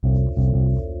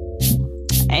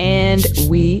And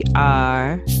we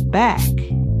are back.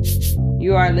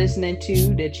 You are listening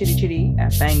to the Chitty Chitty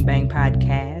Bang Bang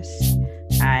podcast.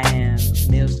 I am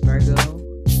Mills Virgo,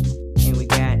 and we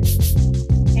got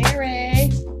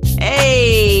Harry.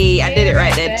 Hey, I did it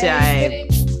right that time.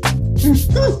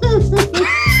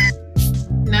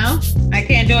 No, I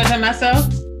can't do it to myself.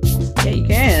 Yeah, you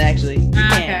can actually. You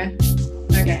can.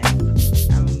 Okay.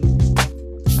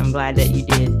 I'm glad that you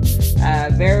did.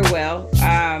 Very well.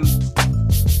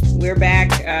 We're back.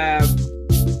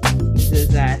 This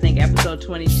is I think episode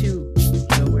 22.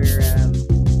 So we're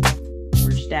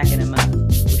stacking them up.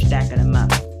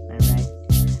 All right.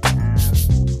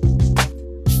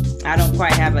 I don't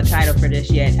quite have a title for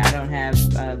this yet. I don't have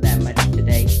that much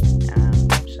today.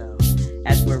 So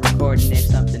as we're recording, if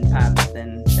something pops,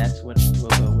 then that's what we'll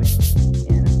go with.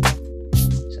 You know.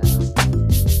 So,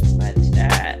 but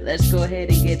let's go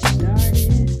ahead and get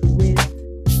started with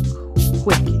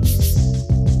quickies.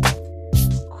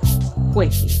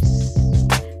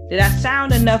 Did I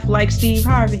sound enough like Steve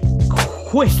Harvey?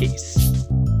 Quickies.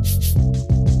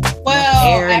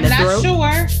 Well, I'm not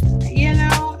sure.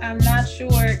 I'm not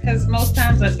sure because most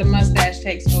times the mustache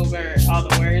takes over all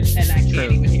the words and I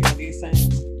can't even hear what he's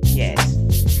saying. Yes.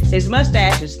 His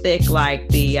mustache is thick like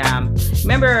the,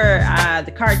 remember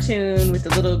the cartoon with the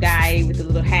little guy with the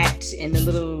little hat and the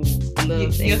little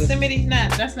Yosemite?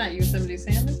 That's not Yosemite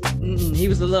Sam, is it? He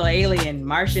was a little alien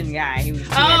Martian guy. He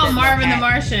Marvin the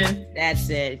Martian. That's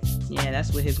it. Yeah,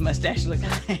 that's what his mustache looked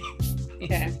like.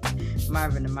 Okay.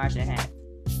 Marvin the Martian hat.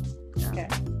 Okay.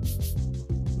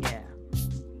 Yeah.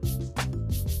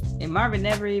 And Marvin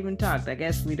never even talked. I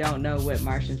guess we don't know what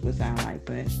Martians would sound like,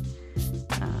 but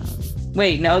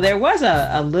wait, no, there was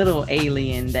a little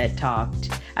alien that talked.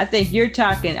 I think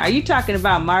are you talking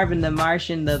about Marvin the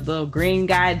Martian, the little green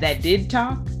guy that did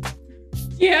talk?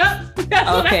 Yeah. That's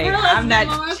okay. What I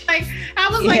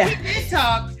was like, he did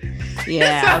talk.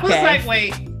 Yeah. So I was like,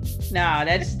 wait. No,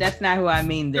 that's not who I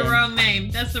mean then. The wrong name.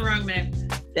 That's the wrong name.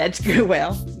 That's good.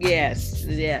 Well, yes.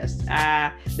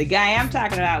 The guy I'm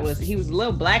talking about was a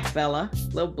little black fella,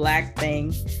 little black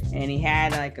thing, and he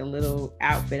had like a little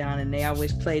outfit on, and they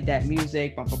always played that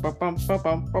music. Yeah, that's what I'm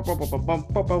talking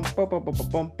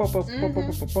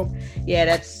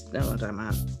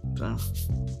about. So.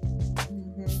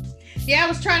 Yeah, I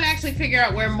was trying to actually figure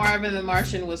out where Marvin the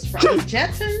Martian was from. The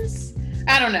Jetsons?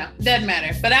 I don't know. Doesn't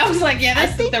matter. But I was like,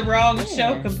 this is the wrong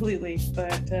show completely.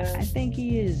 But I think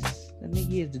he is. I think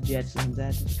he is the Jetsons.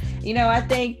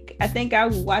 I think I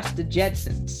would watch the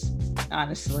Jetsons.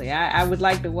 Honestly, I would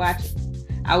like to watch it.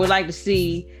 I would like to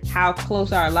see how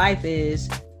close our life is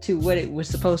to what it was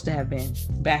supposed to have been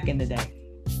back in the day.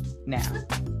 Now,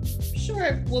 sure,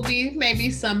 it will be maybe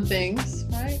some things,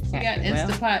 right? We got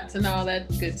Instapots and all that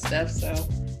good stuff. So,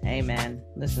 hey man,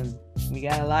 listen, we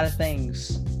got a lot of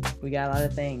things.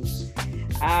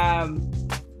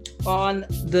 On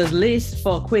the list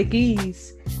for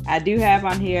quickies, I do have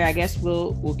on here, I guess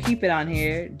we'll keep it on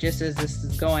here just as this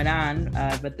is going on,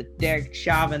 but the Derek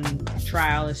Chauvin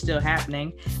trial is still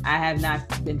happening. I have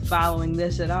not been following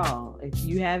this at all. If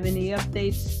you have any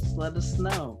updates, let us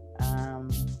know,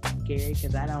 Gary,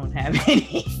 because I don't have any.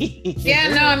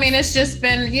 It's just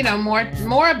been,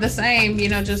 more of the same,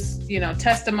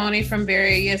 testimony from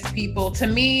various people. To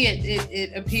me,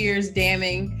 it appears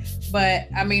damning. But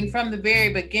from the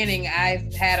very beginning,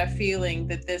 I've had a feeling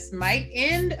that this might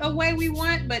end a way we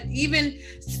want, but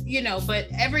but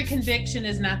every conviction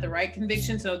is not the right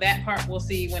conviction. So that part we'll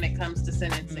see when it comes to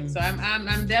sentencing. So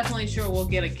I'm definitely sure we'll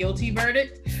get a guilty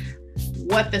verdict.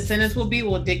 What the sentence will be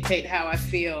will dictate how I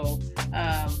feel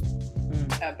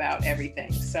about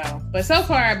everything. But so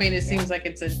far, it seems like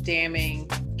it's a damning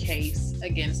case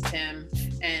against him.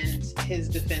 And his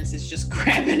defense is just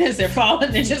grabbing as they're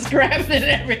falling and just grabbing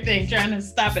at everything, trying to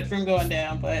stop it from going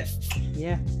down. But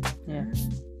yeah.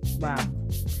 Wow.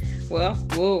 Well,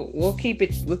 we'll keep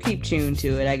tuned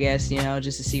to it, I guess,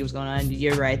 just to see what's going on.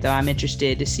 You're right, though. I'm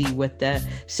interested to see what the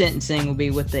sentencing will be,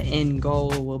 what the end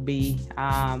goal will be.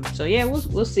 So yeah,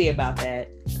 we'll see about that.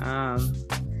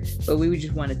 But we would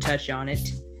just want to touch on it.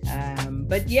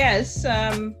 But yes,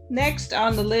 next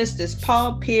on the list is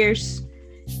Paul Pierce,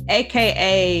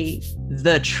 aka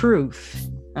The Truth.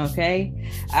 Okay.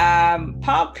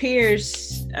 Paul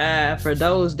Pierce, for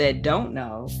those that don't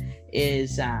know,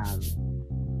 is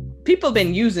people have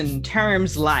been using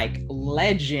terms like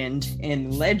legend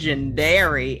and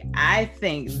legendary. I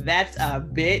think that's a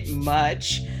bit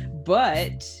much,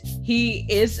 but He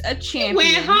is a champion.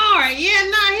 He went hard. Yeah,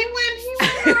 he went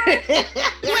hard.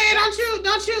 Wait,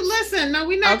 don't you listen. No,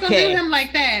 we're not gonna do him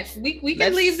like that. We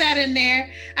can leave that in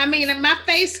there. I mean, my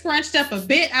face scrunched up a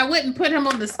bit. I wouldn't put him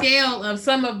on the scale of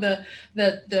some of the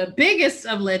biggest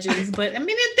of legends, but I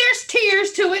mean, there's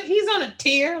tiers to it. He's on a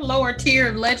lower tier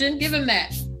of legend. Give him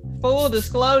that. Full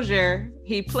disclosure,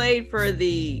 he played for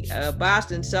the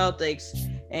Boston Celtics,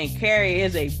 and Carrie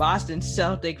is a Boston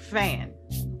Celtic fan.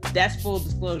 That's full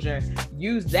disclosure.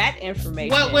 Use that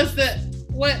information. What was there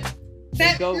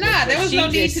was no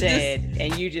need to said,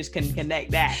 and you just can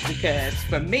connect that, because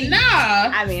for me,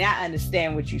 I mean, I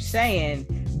understand what you're saying,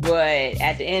 but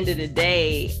at the end of the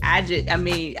day, I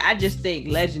just think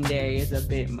legendary is a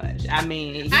bit much. I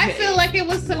mean, I feel like it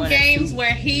was some games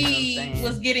where he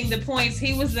was getting the points.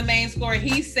 He was the main scorer.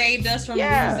 He saved us from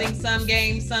losing some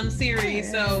games, some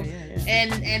series.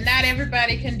 And not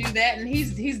everybody can do that. And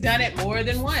he's done it more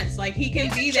than once. Like, he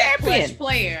can be that clutch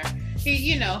player.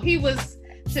 He was.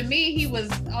 To me, he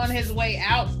was on his way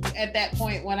out at that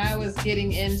point when I was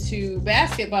getting into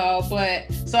basketball. But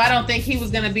so I don't think he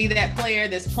was going to be that player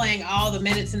that's playing all the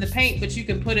minutes in the paint, but you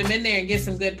can put him in there and get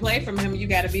some good play from him. You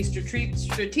got to be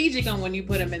strategic on when you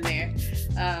put him in there.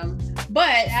 But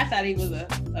I thought he was a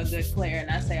good player. And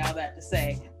I say all that to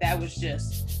say that was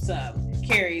just some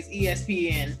Carrie's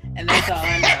ESPN. And that's all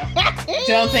I know.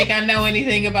 Don't think I know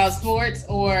anything about sports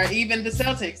or even the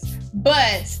Celtics.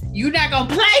 But you're not going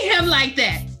to play him like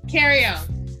that. Carry on.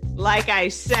 Like I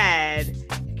said,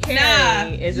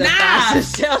 Carrie is a Boston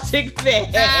Celtic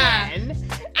fan.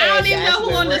 I don't even know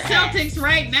who on the Celtics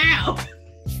right now.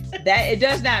 That it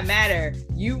does not matter.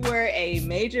 You were a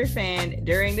major fan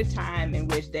during the time in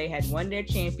which they had won their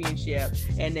championship,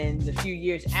 and then the few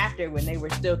years after when they were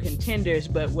still contenders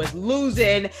but was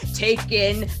losing,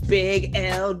 taking Big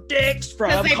L dicks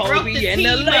from Kobe and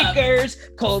the Lakers.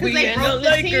 Kobe and the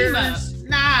Lakers.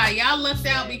 Nah, y'all left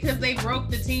out because they broke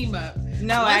the team up.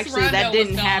 No, actually, that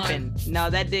didn't happen. No,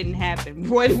 that didn't happen.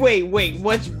 Wait.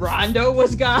 What's Rondo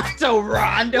was gone? So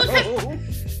Rondo.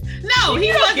 No,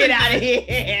 he wasn't. Get out of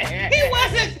here. He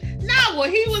wasn't. No, well,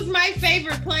 he was my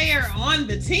favorite player on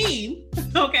the team.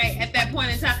 Okay, at that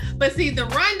point in time. But see, the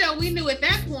Rondo we knew at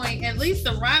that point, at least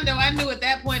the Rondo I knew at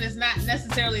that point, is not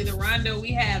necessarily the Rondo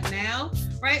we have now,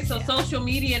 right? So social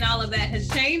media and all of that has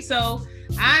changed. So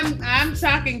I'm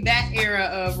talking that era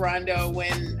of Rondo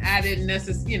when I didn't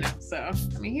necessarily, So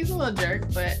I mean, he's a little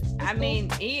jerk, but I mean,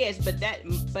 he is. But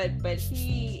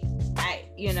he.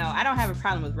 I don't have a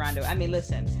problem with Rondo. I mean,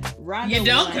 listen, Rondo. You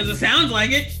don't, because it sounds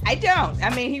like it. I don't. I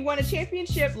mean, he won a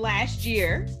championship last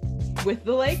year with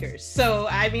the Lakers. So,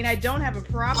 I mean, I don't have a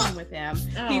problem with him.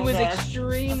 He was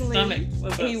extremely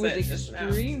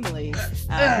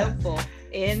helpful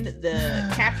in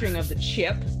the capturing of the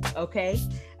chip. Okay.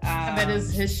 I bet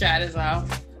his shot is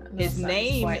off. His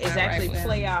name is actually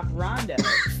Playoff Rondo.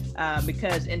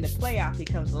 Because in the playoff he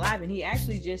comes alive, and he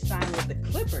actually just signed with the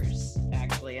Clippers,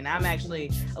 actually, and I'm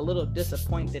actually a little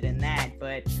disappointed in that.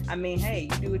 But I mean, hey,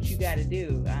 you do what you got to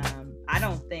do. I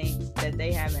don't think that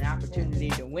they have an opportunity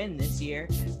to win this year,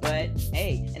 but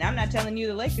hey, and I'm not telling you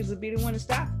the Lakers would be the one to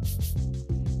stop.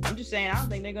 I'm just saying I don't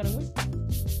think they're gonna win.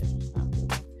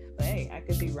 But hey, I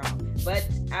could be wrong. But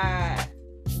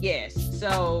yes,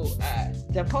 so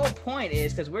the whole point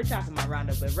is, because we're talking about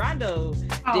Rondo, but Rondo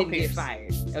didn't get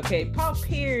fired. Okay, Paul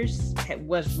Pierce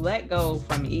was let go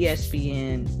from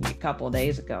ESPN a couple of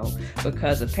days ago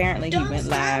because apparently he went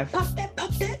live. Pop that.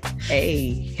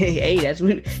 Hey, that's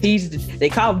what they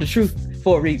call him the truth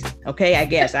for a reason. Okay, I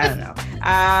guess, I don't know.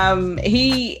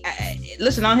 He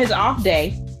listen, on his off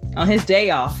day, on his day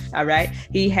off, all right,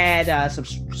 he had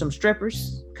some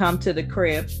strippers come to the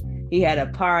crib. He had a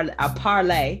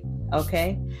parlay.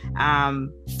 Okay. I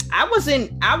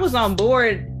was on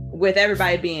board with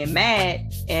everybody being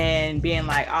mad and being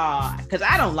like, because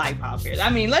I don't like Paul Pierce. I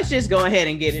mean, let's just go ahead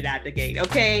and get it out the gate.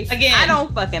 Okay. Again, I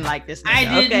don't fucking like this nigga.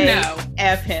 I didn't know.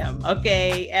 F him.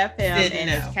 Okay. F him and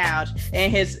his couch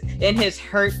and his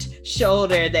hurt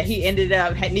shoulder that he ended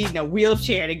up needing a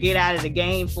wheelchair to get out of the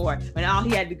game for, when all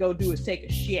he had to go do was take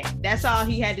a shit. That's all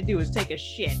he had to do was take a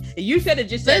shit. You could have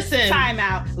just said, time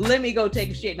out, let me go take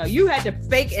a shit. No, you had to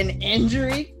fake an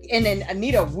injury and then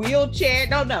need a wheelchair.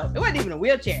 No, it wasn't even a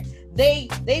wheelchair. They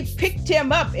picked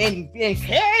him up and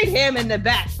carried him in the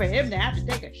back for him to have to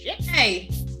take a shit. Hey,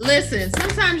 listen,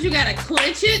 sometimes you gotta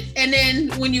clinch it, and then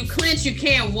when you clinch, you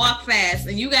can't walk fast,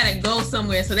 and you gotta go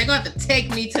somewhere. So they're gonna have to take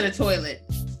me to the toilet.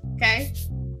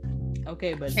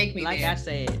 Okay, but take me like there. I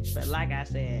said,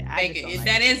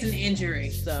 that is an injury.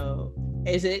 So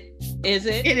is it?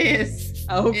 It is.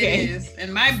 Okay. It is.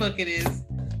 In my book, it is.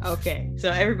 Okay.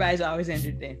 So everybody's always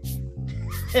injured then.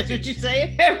 That's what you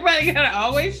saying? Everybody gotta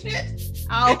always shit.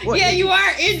 Always. Yeah, you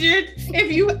are injured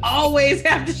if you always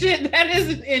have to shit. That is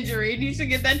an injury, and you should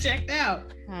get that checked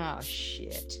out. Oh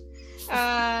shit.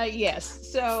 Yes.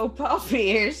 So Paul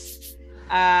Pierce,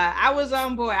 I was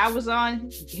on board. I was on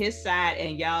his side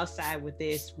and y'all's side with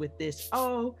this.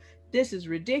 Oh, this is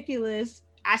ridiculous.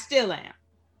 I still am.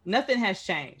 Nothing has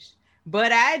changed.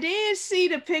 But I did see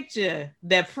the picture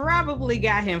that probably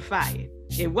got him fired.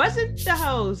 It wasn't the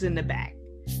hose in the back.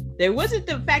 There wasn't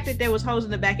the fact that there was hose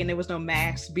in the back and there was no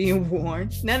mask being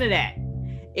worn. None of that.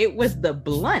 It was the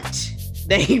blunt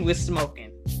that he was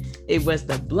smoking. It was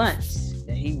the blunt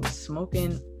that he was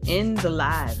smoking in the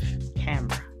live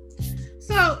camera.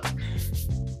 So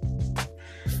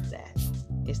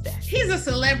it's that. He's a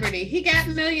celebrity. He got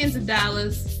millions of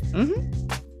dollars. Mm-hmm.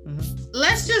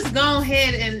 Let's just go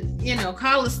ahead and,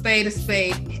 call a spade a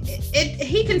spade.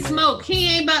 He can smoke. He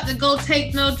ain't about to go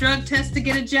take no drug test to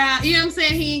get a job. You know what I'm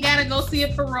saying? He ain't got to go see a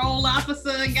parole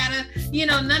officer. None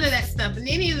of that stuff. And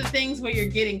any of the things where you're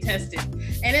getting tested.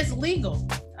 And it's legal.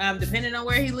 Depending on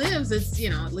where he lives, it's,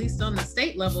 at least on the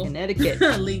state level. Connecticut.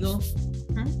 Legal.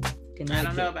 Connecticut. I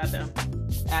don't know about them.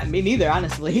 Me neither,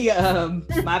 honestly.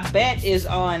 My bet is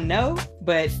on no,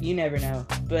 but you never know.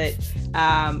 But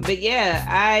yeah,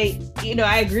 I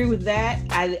agree with that.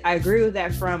 I agree with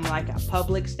that from like a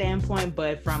public standpoint,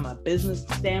 but from a business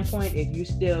standpoint, if you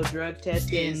still drug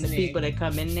testing the people that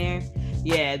come in there,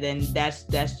 yeah, then that's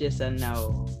just a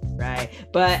no, right?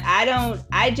 But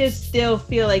I just still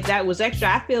feel like that was extra.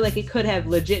 I feel like it could have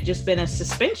legit just been a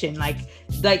suspension, like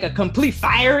a complete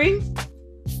firing.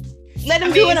 Let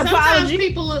him do an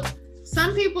apology.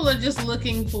 Some people are just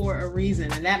looking for a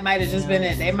reason, and that might have just been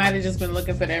it. They might have just been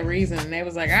looking for that reason, and they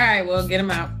was like, all right, well, get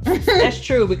him out. That's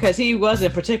true, because he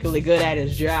wasn't particularly good at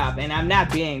his job, and I'm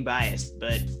not being biased,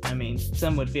 but I mean,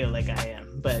 some would feel like I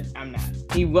am, but I'm not.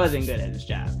 He wasn't good at his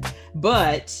job.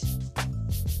 But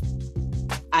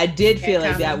I did feel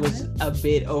like that was a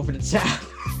bit over the top.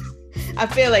 I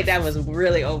feel like that was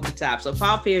really over the top. So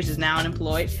Paul Pierce is now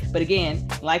unemployed, but again,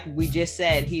 like we just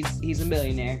said, he's a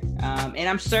millionaire, and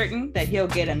I'm certain that he'll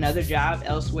get another job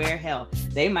elsewhere. Hell,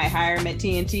 they might hire him at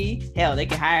TNT. Hell, they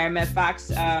can hire him at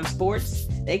Fox Sports.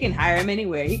 They can hire him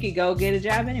anywhere. He could go get a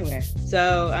job anywhere.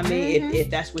 So I mean, if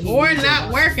that's what he or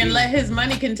not work and let his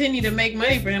money continue to make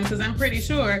money for him, because I'm pretty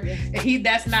sure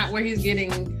that's not where he's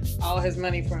getting all his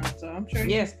money from. So I'm sure.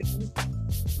 Yeah,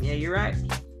 you're right.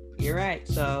 You're right.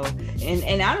 So,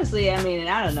 and honestly, I mean, and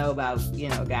I don't know about,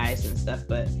 guys and stuff,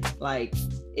 but like,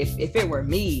 if it were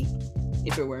me,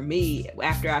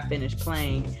 after I finished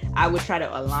playing, I would try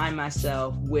to align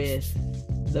myself with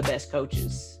the best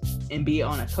coaches and be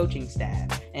on a coaching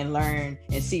staff and learn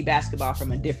and see basketball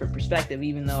from a different perspective,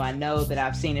 even though I know that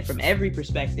I've seen it from every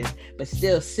perspective, but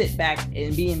still sit back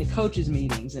and be in the coaches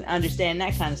meetings and understand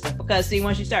that kind of stuff. Because see,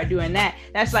 once you start doing that,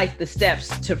 that's like the steps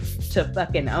to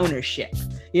fucking ownership,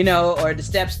 or the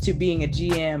steps to being a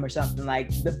GM or something, like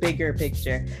the bigger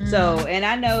picture. Mm-hmm. So, and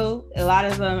I know a lot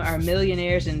of them are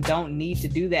millionaires and don't need to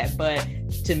do that. But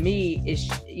to me, it's,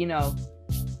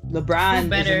 LeBron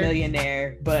is a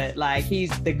millionaire, but like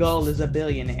the goal is a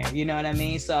billionaire. You know what I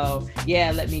mean? So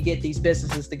yeah, let me get these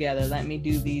businesses together. Let me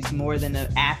do these more than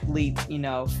an athlete,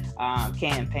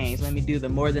 campaigns. Let me do the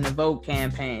more than a vote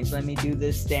campaigns. Let me do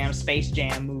this damn Space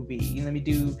Jam movie. Let me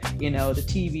do, the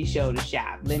TV show The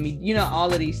Shop. Let me,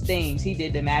 all of these things. He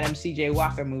did the Madam C.J.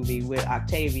 Walker movie with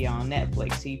Octavia on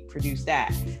Netflix. He produced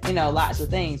that. Lots of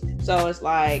things. So it's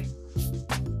like,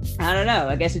 I don't know.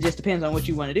 I guess it just depends on what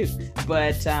you want to do.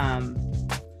 But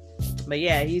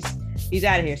yeah, he's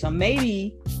out of here. So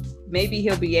maybe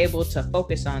he'll be able to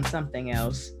focus on something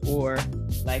else, or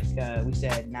like we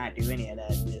said, not do any of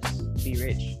that. Just be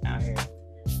rich out here.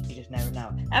 You just never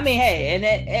know. I mean, hey, and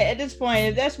at this point,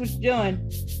 if that's what you're doing,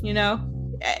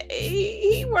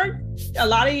 he worked a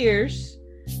lot of years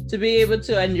to be able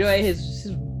to enjoy his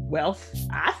wealth.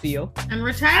 I feel and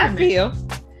retirement.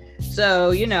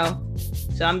 So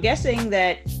So I'm guessing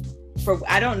that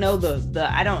I don't know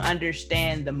I don't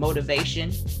understand the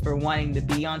motivation for wanting to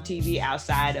be on TV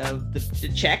outside of the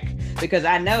check, because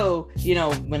I know,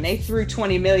 when they threw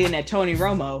 20 million at Tony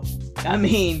Romo, I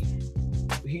mean,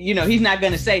 he's not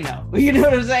going to say no. You know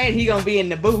what I'm saying? He's going to be in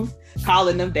the booth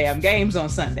calling them damn games on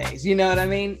Sundays. You know what I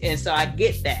mean? And so I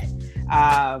get that.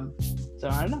 So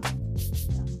I don't know.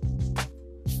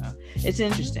 It's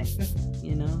interesting.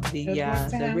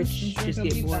 The rich just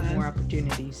get more and more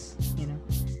opportunities,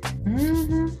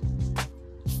 Mm-hmm.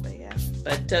 But yeah,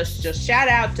 but just shout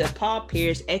out to Paul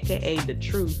Pierce, aka The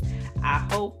Truth. I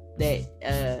hope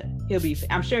that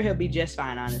I'm sure he'll be just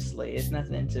fine, honestly. It's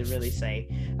nothing to really say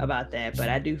about that, but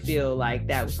I do feel like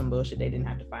that was some bullshit they didn't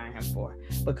have to fire him for,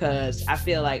 because I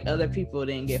feel like other people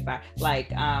didn't get fired. Like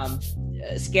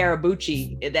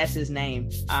Scarabucci, that's his name.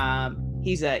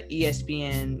 He's a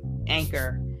ESPN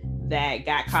anchor that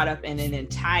got caught up in an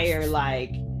entire,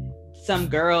 like, some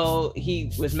girl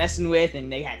he was messing with,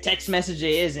 and they had text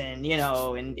messages and, you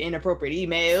know, and inappropriate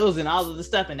emails and all of the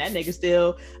stuff, and that nigga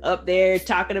still up there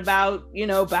talking about, you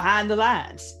know, behind the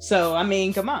lines. So I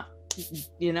mean, come on,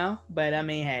 you know. But I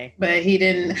mean, hey, but he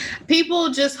didn't. People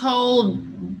just hold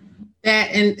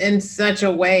that in such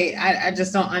a way. I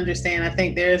just don't understand. I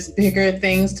think there's bigger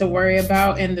things to worry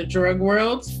about in the drug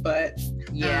world, but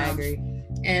yeah, I agree.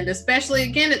 And especially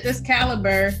again at this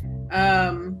caliber,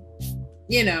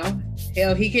 you know,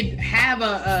 hell, he could have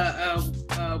a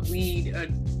weed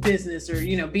business, or,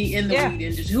 you know, be in the weed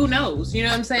industry. Who knows? You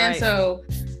know what I'm saying? Right. So,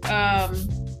 I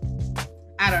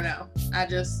don't know.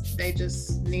 They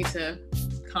just need to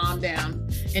calm down,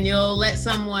 and you'll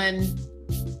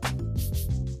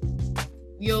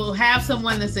have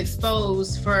someone that's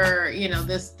exposed for, you know,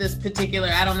 this particular,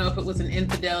 I don't know if it was an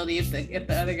infidelity, if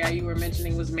the other guy you were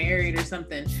mentioning was married or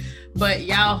something, but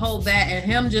y'all hold that, and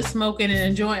him just smoking and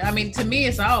enjoying. I mean, to me,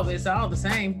 it's all the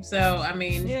same. So I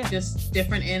mean, just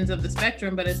different ends of the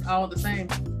spectrum, but it's all the same.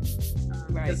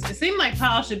 Right. It seemed like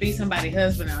Paul should be somebody's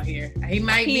husband out here. He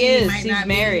might be. He's not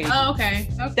married. Oh, okay.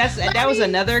 That was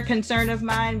another concern of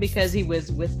mine, because he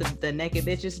was with the naked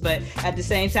bitches. But at the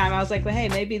same time, I was like, well, hey,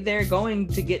 maybe they're going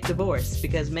to get divorced,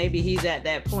 because maybe he's at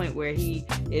that point where he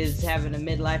is having a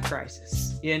midlife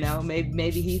crisis. You know,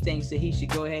 maybe he thinks that he should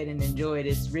go ahead and enjoy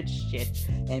this rich shit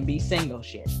and be single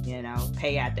shit. You know,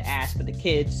 pay out the ass for the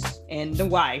kids and the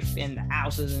wife and the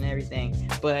houses and everything,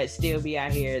 but still be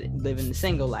out here living the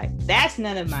single life. That's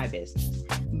none of my business.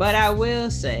 But I will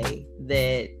say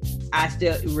that I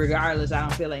still, regardless, I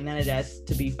don't feel like none of that's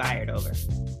to be fired over.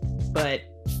 But,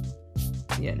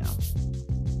 you know,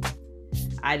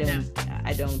 I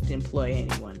don't employ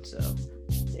anyone, so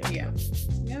yeah.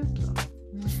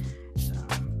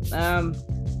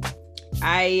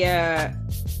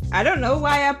 I don't know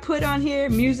why I put on here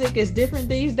music is different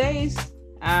these days.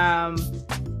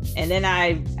 And then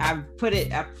I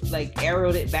like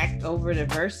arrowed it back over the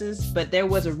verses, but there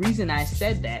was a reason I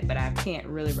said that, but I can't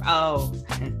really. Oh,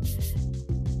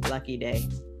 lucky day.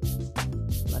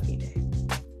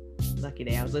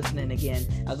 I was listening again.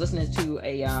 I was listening to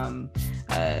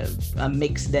a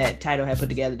mix that Tidal had put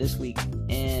together this week,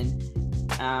 and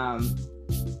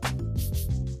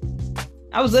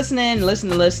I was listening,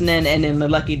 and then The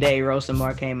Lucky Day, Rosa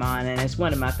Moore came on, and it's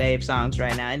one of my fave songs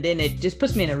right now. And then it just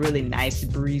puts me in a really nice,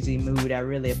 breezy mood. I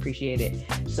really appreciate it.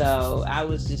 So I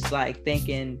was just like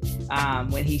thinking,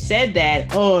 when he said that,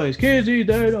 his kids these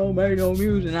days don't make no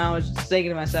music, and I was just thinking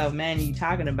to myself, man, you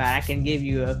talking about, I can give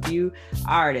you a few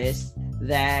artists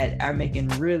that are making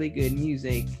really good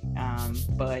music,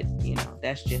 but you know,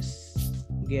 that's just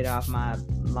get off my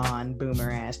lawn boomer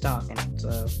ass talking.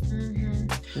 So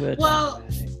we'll talk about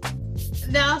it.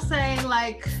 They'll say,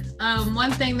 like,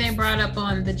 one thing they brought up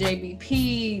on the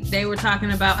JBP, they were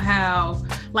talking about how,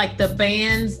 like, the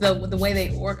bands, the way they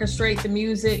orchestrate the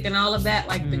music and all of that,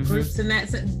 like the groups and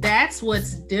that's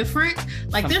what's different.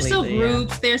 Like, there's still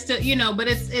groups, there's still, you know, but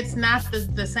it's not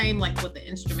the same, like with the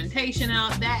instrumentation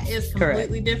out. That is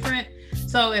completely different.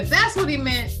 So if that's what he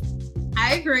meant,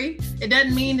 I agree. It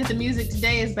doesn't mean that the music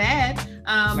today is bad.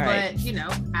 But, you know,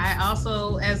 I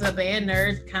also, as a band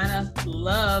nerd, kind of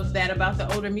love that about the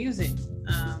older music.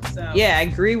 Yeah, I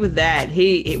agree with that.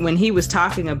 When he was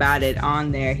talking about it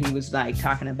on there, he was like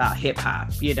talking about hip hop,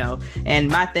 you know. And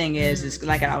my thing is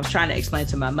like, I was trying to explain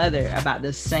to my mother about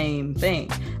the same thing.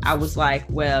 I was like,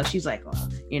 well, she's like, well,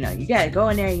 you know, you got to go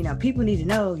in there, you know, people need to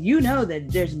know, you know,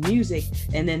 that there's music,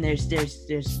 and then there's,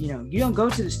 you know, you don't go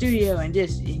to the studio and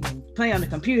just play on the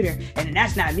computer, and then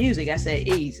that's not music. I said,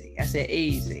 easy.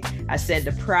 I said,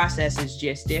 the process is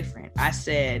just different. I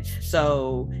said,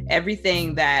 so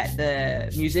everything that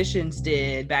the musicians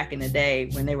did back in the day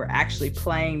when they were actually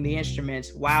playing the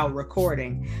instruments while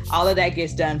recording, all of that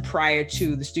gets done prior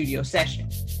to the studio session.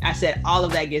 I said, all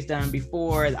of that gets done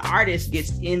before the artist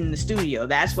gets in the studio.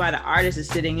 That's why the artist is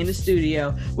sitting in the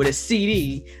studio with a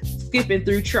CD, skipping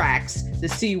through tracks to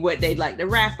see what they'd like to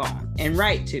rap on and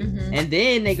write to. And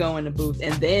then they go in the booth,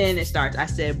 and then it starts. I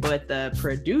said, but the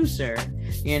producer,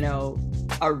 you know,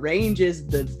 arranges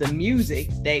the music,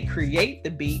 they create the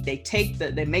beat, they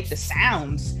make the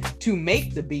sounds to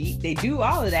make the beat, they do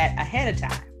all of that ahead of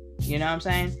time. You know what I'm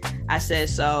saying? I said,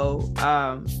 so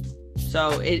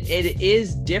it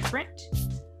is different,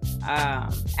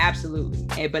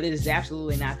 Absolutely. But it is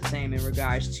absolutely not the same in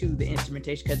regards to the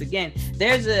instrumentation. Because again,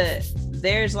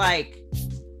 there's like,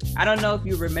 I don't know if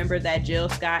you remember that Jill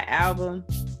Scott album,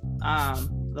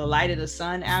 the Light of the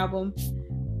Sun album.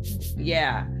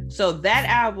 Yeah. So that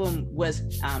album was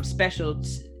special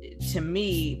to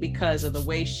me because of the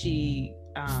way she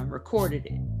recorded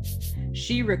it.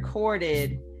 She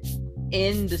recorded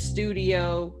in the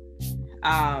studio.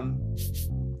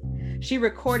 She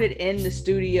recorded in the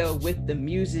studio with the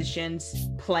musicians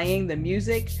playing the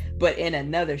music, but in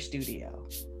another studio.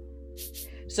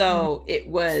 So it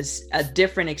was a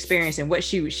different experience, and what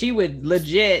she would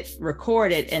legit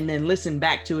record it and then listen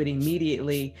back to it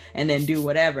immediately and then do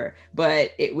whatever.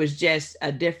 But it was just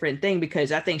a different thing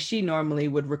because I think she normally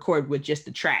would record with just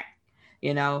the track,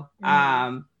 you know,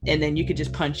 and then you could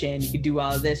just punch in, you could do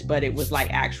all of this, but it was like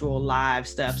actual live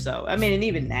stuff. So, I mean, and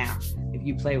even now, if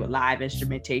you play with live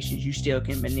instrumentations, you still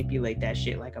can manipulate that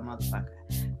shit like a motherfucker.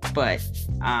 But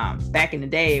back in the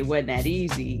day, it wasn't that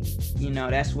easy. You know,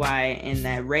 that's why in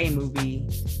that Ray movie,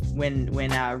 when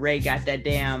Ray got that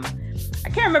damn, I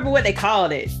can't remember what they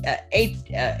called it,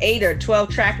 8 or 12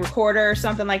 track recorder or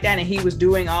something like that, and he was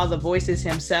doing all the voices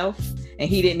himself, and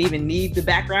he didn't even need the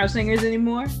background singers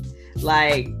anymore.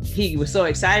 Like, he was so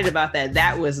excited about that.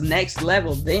 That was next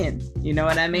level then. You know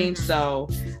what I mean? So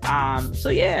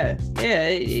yeah,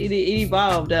 it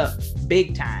evolved up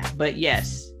big time. But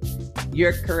yes,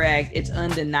 you're correct. It's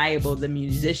undeniable the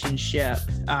musicianship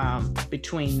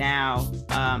between now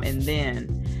and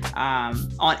then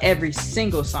on every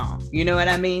single song. You know what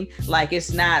I mean? Like,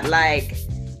 it's not like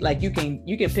you can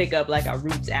pick up like a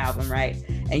Roots album, right?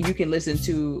 And you can listen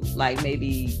to like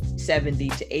maybe 70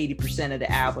 to 80% of the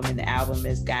album, and the album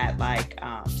has got like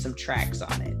some tracks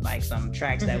on it, like some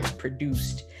tracks that was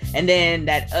produced. And then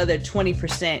that other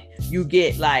 20%, you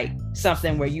get like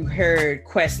something where you heard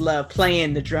Questlove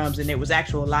playing the drums and it was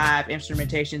actual live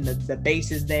instrumentation, the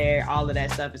bass is there, all of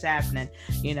that stuff is happening,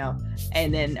 you know.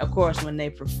 And then of course when they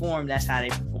perform, that's how they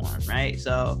perform, right?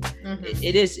 So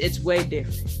it's way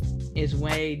different. It's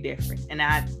way different. And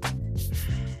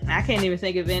I can't even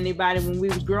think of anybody when we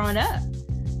was growing up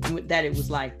that it was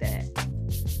like that.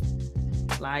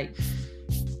 Like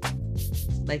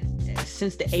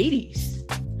since the 80s,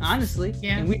 honestly.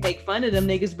 Yeah. And we make fun of them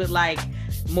niggas, but like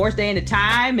Morris Day and the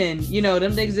Time, and you know,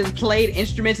 them niggas that played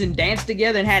instruments and danced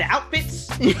together and had outfits.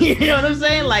 You know what I'm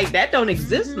saying? Like, that don't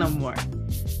exist no more.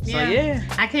 Yeah. So yeah.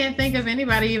 I can't think of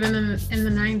anybody even in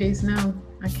the 90s. No,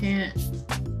 I can't.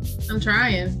 I'm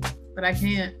trying, but I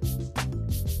can't.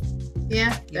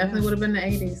 Yeah, definitely would have been the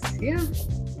 80s. Yeah.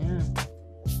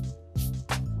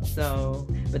 So,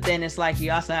 but then it's like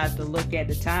you also have to look at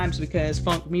the times, because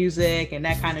funk music and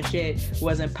that kind of shit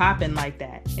wasn't popping like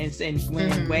that. And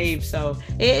when waves. So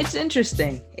it's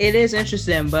interesting. It is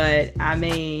interesting, but I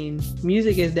mean,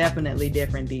 music is definitely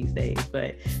different these days.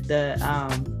 But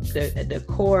the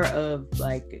core of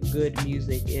like good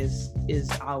music is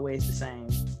always the same.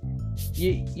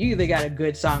 You either got a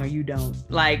good song or you don't.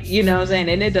 Like, you know what I'm saying?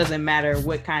 And it doesn't matter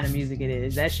what kind of music it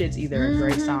is. That shit's either a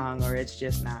great song or it's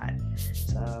just not.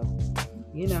 So,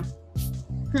 you know.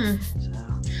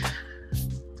 So.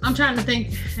 I'm trying to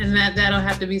think, and that'll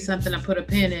have to be something I put a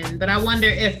pin in. But I wonder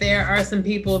if there are some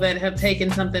people that have taken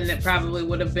something that probably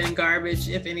would have been garbage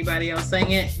if anybody else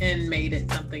sang it and made it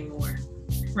something more.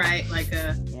 Right? Like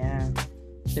a... Yeah.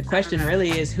 The question really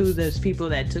is who those people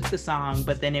that took the song,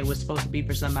 but then it was supposed to be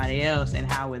for somebody else,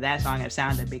 and how would that song have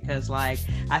sounded? Because like,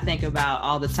 I think about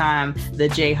all the time the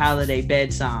Jay Holiday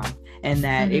Bed song, and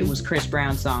that it was Chris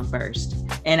Brown's song first.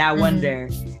 And I wonder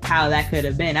how that could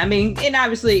have been. I mean, and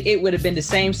obviously it would have been the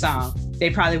same song. They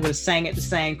probably would have sang it the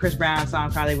same. Chris Brown's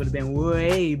song probably would have been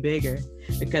way bigger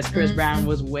because Chris Brown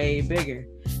was way bigger.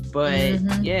 But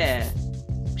yeah.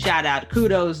 Shout out,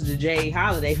 kudos to Jay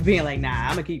Holiday for being like, nah,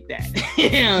 I'm gonna keep that. You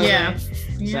know yeah.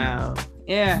 So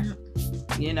yeah,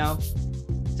 you know.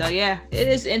 So yeah, it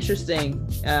is interesting.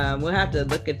 We'll have to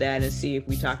look at that and see if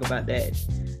we talk about that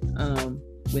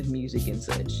with music and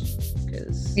such,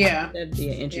 because that'd be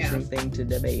an interesting thing to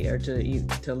debate or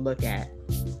to look at.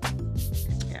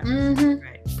 Yeah.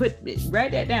 Right.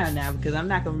 Write that down now, because I'm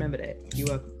not gonna remember that. You're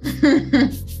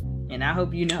welcome. And I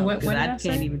hope you know, because I can't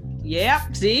say? Even.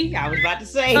 Yeah, see, I was about to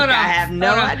say, I have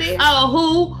no idea.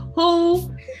 Oh,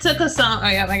 who took a song? Oh,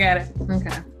 yeah, I got it.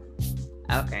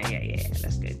 Okay, yeah,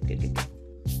 that's good.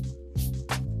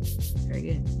 Very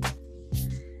good.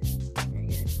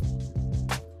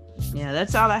 Yeah,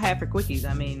 that's all I have for quickies.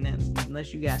 I mean,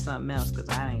 unless you got something else, because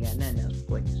I ain't got nothing else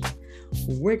for quickies.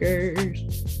 Wiggers.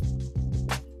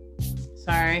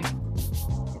 Sorry.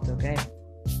 It's okay.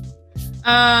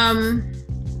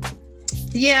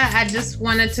 Yeah, I just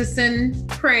wanted to send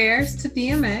prayers to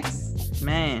DMX.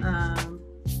 Man.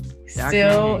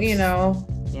 Still, minutes. you know,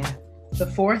 Yeah. the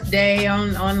 4th day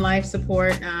on life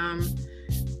support.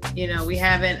 You know, we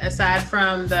haven't, aside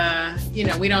from the, you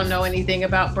know, we don't know anything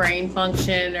about brain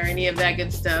function or any of that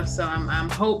good stuff. So I'm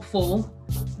hopeful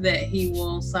that he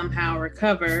will somehow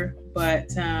recover, but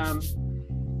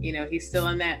you know, he's still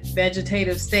in that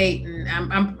vegetative state, and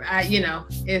I you know,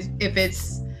 if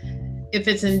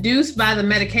it's induced by the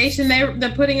medication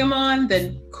they're putting him on,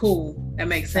 then cool, that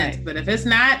makes sense. Right. But if it's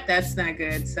not, that's not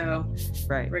good. So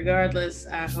regardless,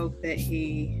 I hope that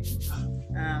he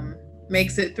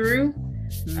makes it through.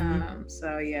 Mm-hmm.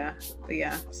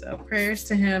 So prayers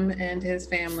to him and his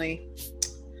family.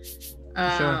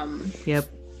 Yep.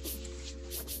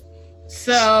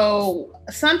 So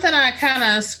something I kind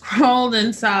of scrolled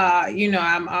and saw, you know,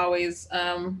 I'm always,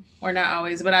 or not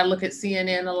always, but I look at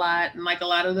CNN a lot, and like a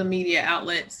lot of the media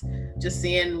outlets, just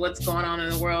seeing what's going on in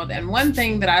the world. And one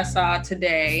thing that I saw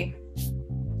today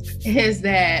is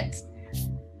that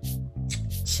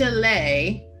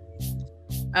Chile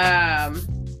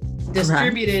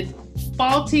distributed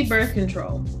faulty birth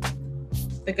control.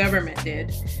 The government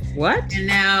did. What? And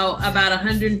now about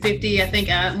 150, I think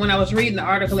when I was reading the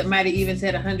article, it might have even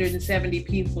said 170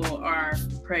 people are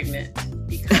pregnant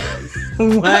because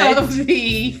of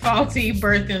the faulty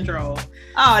birth control.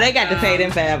 Oh, they got to pay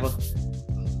them forever.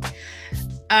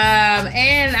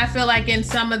 And I feel like in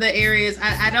some of the areas,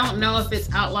 I don't know if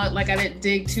it's outlawed. Like, I didn't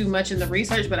dig too much in the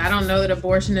research, but I don't know that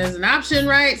abortion is an option,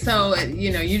 right? So,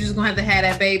 you know, you're just gonna have to have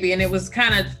that baby. And it was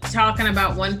kind of talking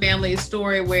about one family's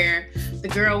story where the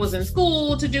girl was in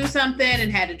school to do something and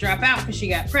had to drop out because she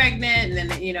got pregnant. And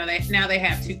then, you know, they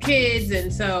have 2 kids.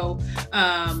 And so,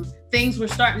 things were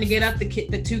starting to get up.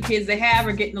 The 2 kids they have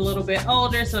are getting a little bit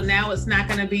older. So now it's not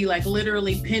going to be like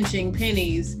literally pinching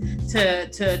pennies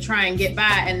to try and get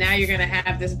by. And now you're going to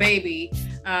have this baby.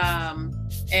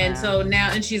 So now,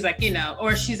 and she's like, you know,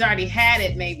 or she's already had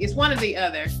it. Maybe it's one or the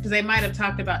other, because they might have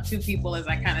talked about 2 people as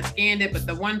I kind of scanned it. But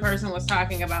the one person was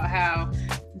talking about how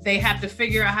they have to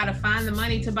figure out how to find the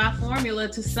money to buy formula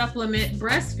to supplement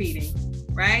breastfeeding.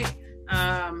 Right.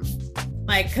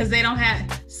 Like, because they don't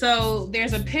have, so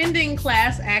there's a pending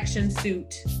class action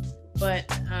suit, but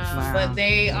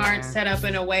they aren't set up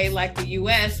in a way like the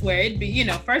US where it'd be, you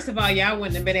know, first of all, y'all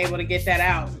wouldn't have been able to get that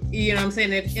out. You know what I'm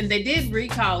saying? And they did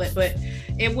recall it, but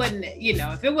it wouldn't, you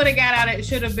know, if it would have got out, it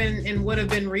should have been and would have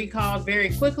been recalled very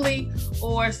quickly,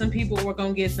 or some people were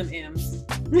going to get some M's.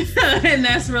 And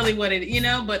that's really what it, you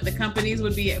know, but the companies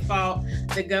would be at fault.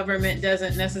 The government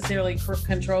doesn't necessarily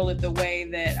control it the way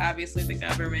that obviously the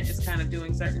government is kind of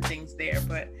doing certain things there.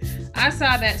 But I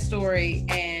saw that story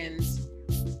and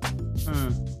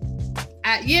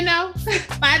you know,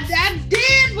 I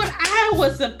did what I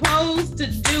was supposed to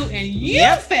do, and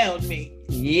you failed me.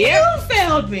 You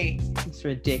failed me. It's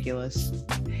ridiculous.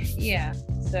 Yeah.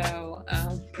 So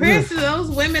prayers to those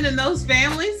women and those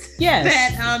families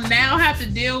that now have to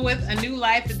deal with a new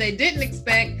life that they didn't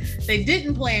expect, they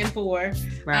didn't plan for.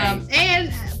 Right.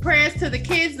 And prayers to the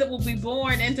kids that will be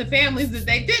born into families that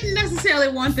they didn't necessarily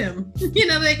want them. You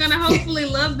know, they're going to hopefully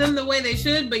love them the way they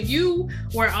should, but you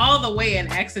were all the way an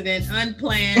accident,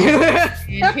 unplanned, and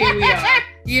here we are.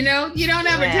 You know, you don't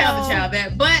ever tell the child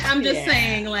that, but I'm just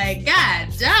saying, like, God,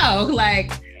 dog,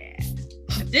 like,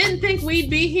 didn't think we'd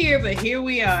be here, but here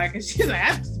we are. Because she's like,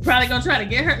 I'm probably gonna try to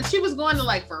get her. She was going to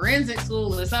like forensic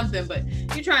school or something, but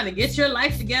you're trying to get your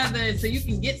life together so you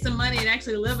can get some money and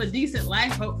actually live a decent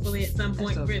life, hopefully at some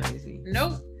point. That's so crazy.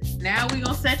 Nope. Now we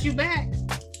gonna set you back.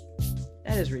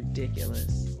 That is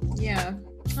ridiculous. Yeah.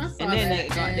 And then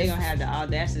they're gonna have the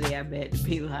audacity, I bet, to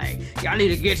be like, y'all need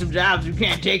to get some jobs. You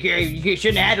can't take care of you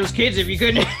shouldn't have had those kids if you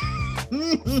couldn't.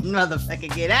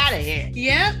 Motherfucker, get out of here.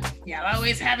 Yep. Y'all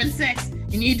always having sex.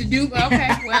 You need to do, okay,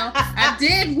 well, I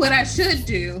did what I should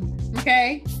do,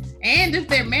 okay? And if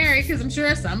they're married, because I'm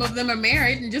sure some of them are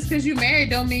married, and just because you're married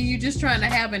don't mean you're just trying to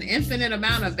have an infinite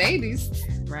amount of babies.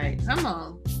 Right. Come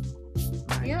on.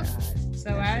 My God.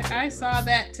 So I saw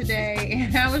that today,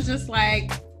 and I was just like,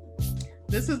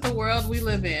 this is the world we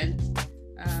live in.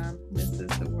 This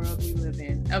is the world we live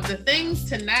in. Of the things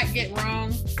to not get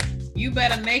wrong, you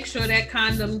better make sure that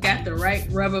condom got the right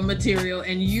rubber material,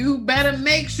 and you better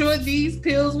make sure these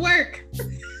pills work.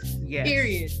 Yes.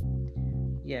 Period.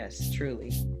 Yes,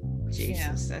 truly.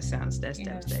 Jesus, that's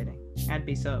devastating. I'd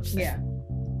be so upset.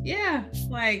 Yeah.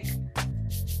 Like,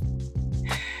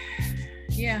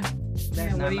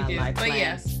 That's not my life but plan.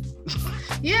 yes.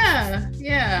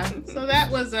 Yeah. So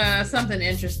that was something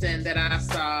interesting that I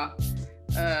saw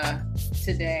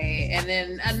today. And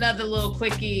then another little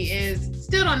quickie is,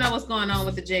 still don't know what's going on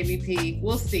with the JVP.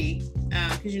 We'll see.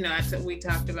 because we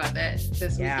talked about that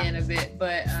this weekend a bit,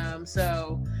 but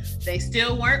so they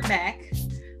still weren't back.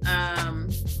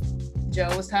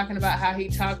 Joe was talking about how he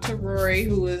talked to Rory,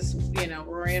 who was,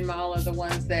 Rory and Mal are the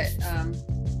ones that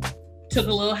took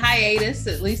a little hiatus.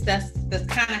 At least that's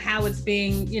kind of how it's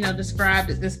being, described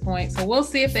at this point. So we'll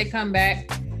see if they come back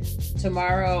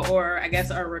tomorrow, or I guess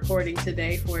are recording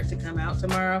today for it to come out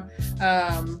tomorrow.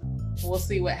 We'll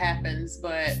see what happens,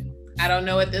 but I don't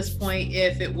know at this point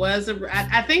if it was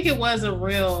I think it was a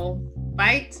real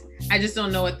fight. I just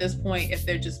don't know at this point if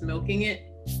they're just milking it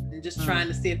and just trying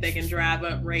to see if they can drive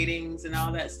up ratings and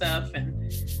all that stuff and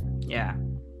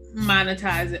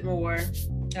monetize it more.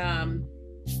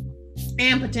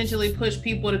 And potentially push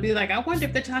people to be like, I wonder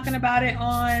if they're talking about it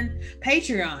on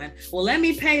Patreon. Well, let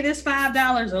me pay this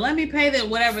 $5 or let me pay that,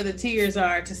 whatever the tiers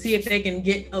are, to see if they can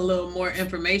get a little more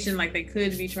information. Like they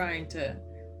could be trying to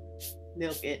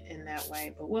milk it in that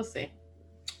way, but we'll see.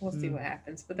 We'll see what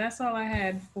happens. But that's all I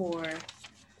had for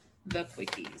the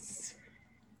quickies.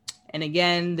 And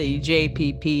again, the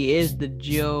JPP is the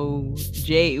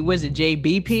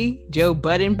JBP? Joe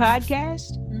Budden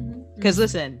podcast? Because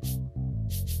listen,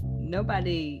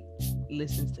 nobody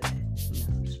listens to that. No,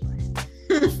 I'm just playing.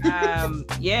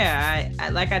 I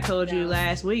like I told you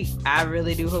last week, I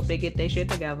really do hope they get their shit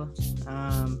together.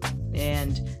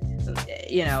 And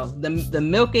the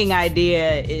milking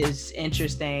idea is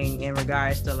interesting in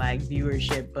regards to like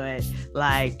viewership, but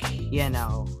like,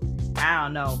 I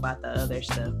don't know about the other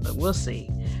stuff, but we'll see.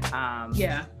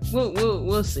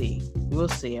 We'll see. We'll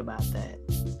see about that.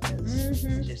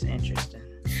 It's just interesting.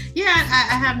 Yeah,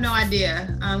 I have no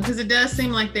idea, because it does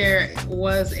seem like there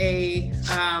was a,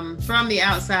 from the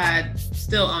outside,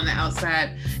 still on the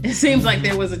outside, it seems like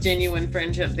there was a genuine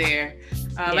friendship there.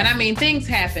 And I mean, things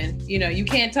happen, you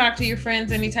can't talk to your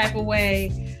friends any type of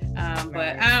way,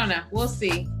 but I don't know, we'll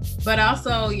see. But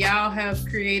also, y'all have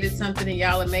created something and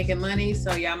y'all are making money,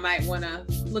 so y'all might want to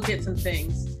look at some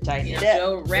things.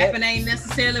 Joe, rapping ain't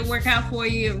necessarily work out for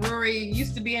you. Rory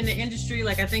used to be in the industry.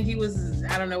 Like, I think he was,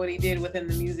 I don't know what he did within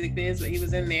the music biz, but he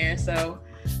was in there. So,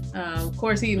 of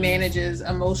course, he manages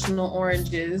Emotional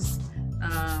Oranges.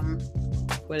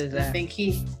 What is that? I think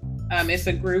it's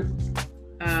a group.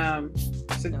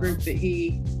 It's a group that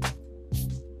he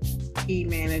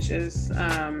manages.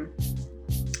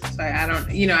 So I don't,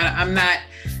 I'm not,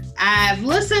 I've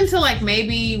listened to like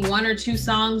maybe one or two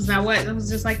songs. Now it was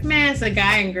just like, man, it's a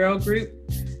guy and girl group.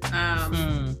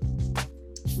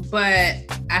 But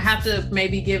I have to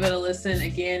maybe give it a listen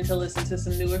again to listen to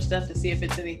some newer stuff to see if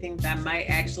it's anything that I might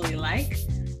actually like.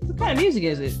 What kind of music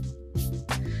is it?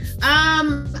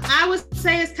 I would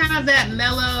say it's kind of that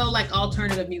mellow, like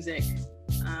alternative music.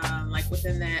 Like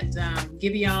within that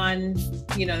Giveon,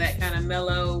 that kind of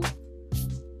mellow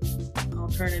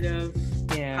alternative,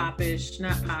 popish,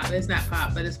 not pop. It's not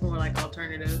pop, but it's more like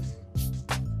alternative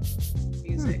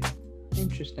music.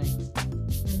 Interesting.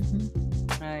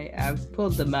 I've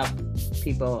pulled them up,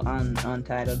 people on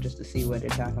Tidal, just to see what they're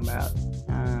talking about.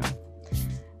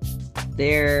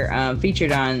 They're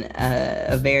featured on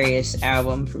a various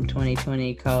album from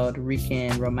 2020 called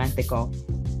Rican Romantico.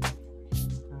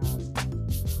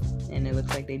 And it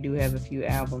looks like they do have a few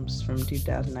albums from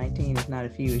 2019. It's not a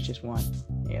few, it's just one.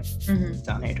 Yep. It's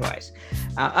on there twice.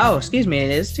 Excuse me, it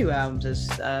is two albums. It's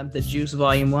the Juice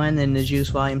Volume 1 and the Juice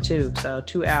Volume 2. So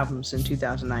 2 albums in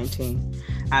 2019.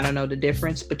 I don't know the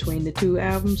difference between the 2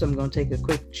 albums. I'm going to take a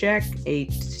quick check.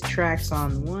 8 tracks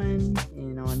on 1,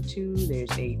 and on 2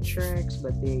 there's 8 tracks,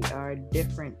 but they are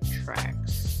different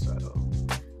tracks. So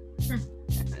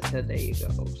there you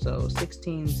go. So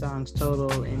 16 songs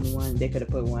total in one. They could have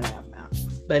put one album out.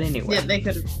 But anyway. Yeah, they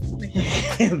could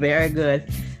have. Very good.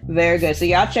 Very good. So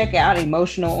y'all check out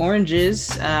Emotional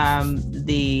Oranges. Rory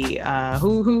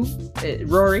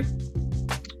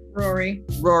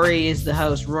is the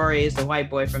host. Rory is the white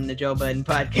boy from the Joe Budden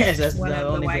podcast. That's one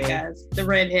of the white guys. The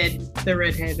redhead.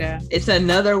 It's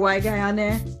another white guy on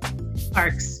there?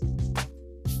 Parks.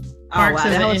 Parks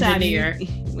is the whole engineer.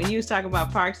 When you was talking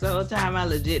about Parks the whole time, I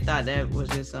legit thought that was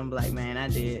just some black man. I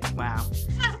did. Wow.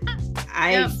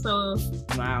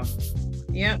 Wow.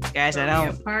 Yep. Guys, so, I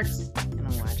don't Parks. I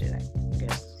don't watch it, I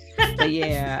guess. But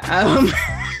yeah, I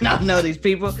don't know these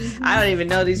people. I don't even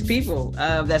know these people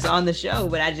that's on the show,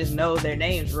 but I just know their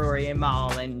names, Rory and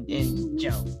Mal and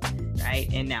Joe, right?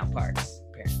 And now Parks.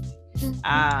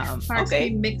 Parks be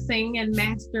mixing and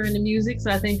mastering the music, so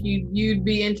I think you'd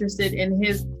be interested in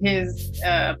his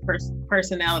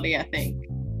personality. I think.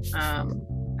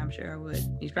 I'm sure I would.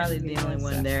 He's probably the only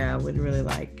one there I would really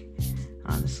like,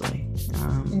 honestly.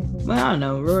 Well, I don't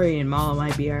know. Rory and Mal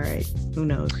might be all right. Who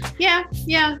knows? Yeah.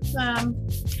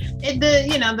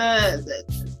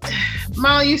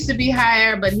 Mal used to be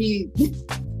higher, but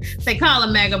they call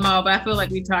him Mega Mal, but I feel like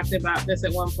we talked about this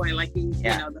at one point, like you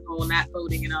know, the whole not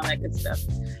voting and all that good stuff.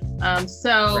 Right.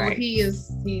 So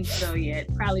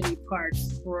it'd probably be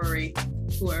Parks, Rory,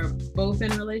 who are both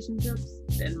in relationships,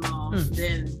 then Mal,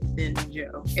 then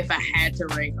Joe, if I had to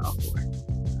rank all four.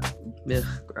 Ugh,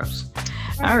 gross.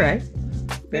 All right.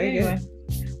 Very good.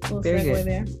 We'll segue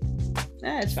there.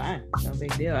 That's fine. No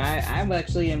big deal. I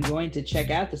actually am going to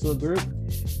check out this little group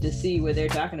to see what they're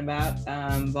talking about,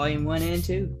 volume 1 and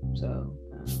 2. So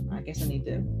I guess I need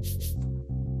to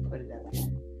put it up here.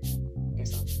 I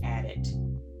guess I'll add it.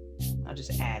 I'll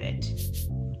just add it.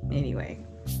 Anyway.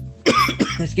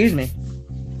 Excuse me.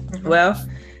 Well,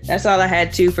 that's all I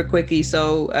had for quickie.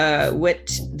 So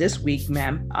what this week,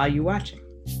 ma'am, are you watching?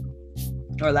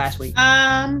 Or last week?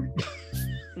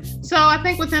 So I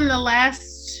think within the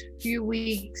last few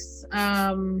weeks,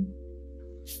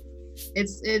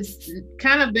 it's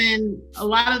kind of been a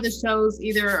lot of the shows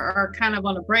either are kind of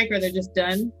on a break or they're just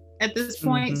done at this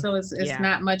point. So it's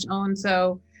not much on.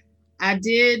 So I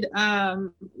did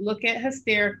look at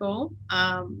Hysterical,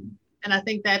 and I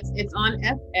think it's on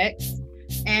FX.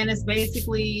 And it's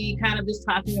basically kind of just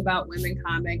talking about women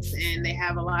comics, and they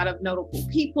have a lot of notable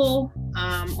people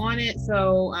on it.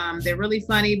 So they're really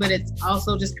funny, but it's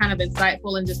also just kind of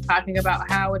insightful and just talking about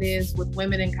how it is with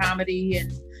women in comedy.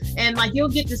 And like you'll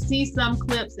get to see some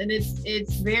clips, and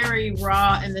it's very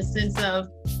raw in the sense of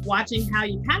watching how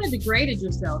you kind of degraded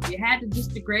yourself. You had to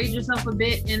just degrade yourself a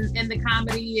bit in the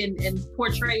comedy and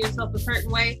portray yourself a certain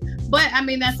way. But I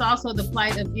mean, that's also the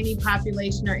plight of any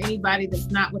population or anybody that's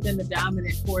not within the dominant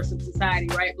force of society,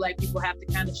 right? Black people have to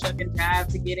kind of shuck and jive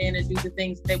to get in and do the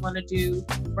things they want to do,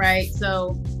 right?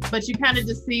 So, but you kind of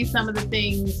just see some of the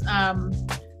things,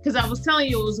 because I was telling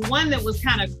you, it was one that was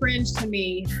kind of cringe to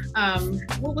me.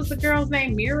 What was the girl's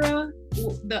name? Mira?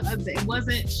 It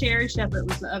wasn't Sherry Shepherd, it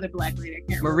was the other Black lady. I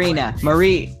can't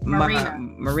remember.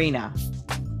 Marina.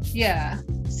 Yeah.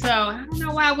 So I don't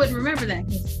know why I wouldn't remember that,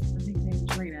 because I think her name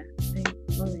was Marina.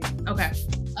 Okay.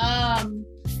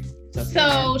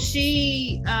 So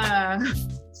she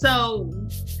so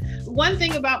one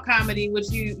thing about comedy, which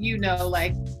you know,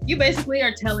 like you basically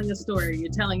are telling a story.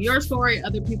 You're telling your story,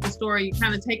 other people's story. You're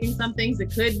kind of taking some things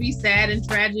that could be sad and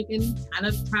tragic and kind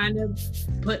of trying to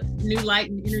put new light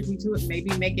and energy to it, maybe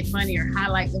make it funny or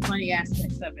highlight the funny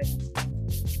aspects of it.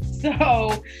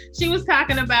 So she was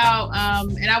talking about,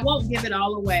 and I won't give it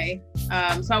all away,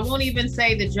 so I won't even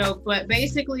say the joke, but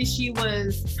basically she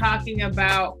was talking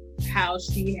about how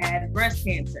she had breast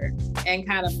cancer and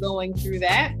kind of going through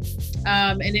that.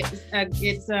 And it's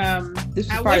this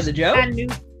is part of the joke? I knew.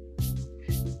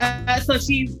 So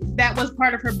that was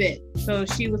part of her bit. So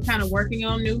she was kind of working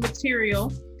on new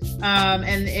material.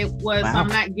 And it was, wow. I'm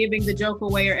not giving the joke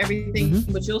away or everything,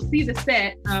 but you'll see the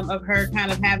set of her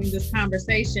kind of having this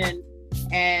conversation.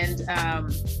 And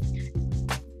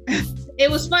it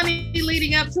was funny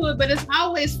leading up to it, but it's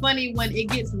always funny when it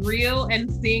gets real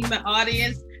and seeing the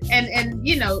audience. And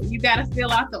you know, you got to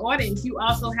fill out the audience. You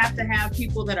also have to have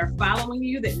people that are following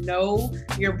you that know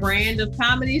your brand of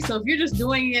comedy. So if you're just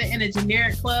doing it in a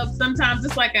generic club, sometimes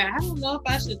it's like I don't know if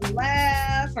I should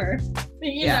laugh or,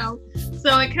 you know.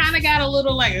 So it kind of got a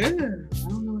little like, I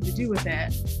don't know what to do with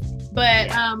that. But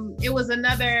it was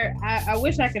another, I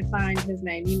wish I could find his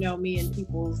name. You know me and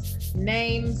people's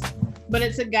names. But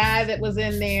it's a guy that was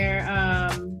in there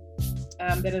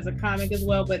that is a comic as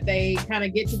well. But they kind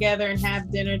of get together and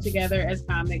have dinner together as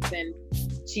comics. And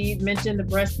she mentioned the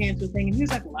breast cancer thing. And he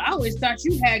was like, well, I always thought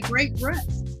you had great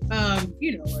breasts.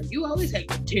 You know, or you always had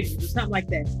good titties or something like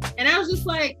that. And I was just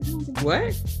like,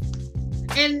 what?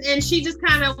 And she just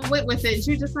kind of went with it.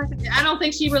 She was just like, I don't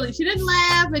think she didn't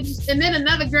laugh. And then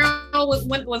another girl was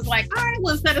like, all right,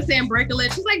 well, instead of saying break a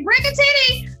leg, she's like, break a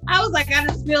titty. I was like, I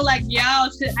just feel like y'all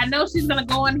should, I know she's going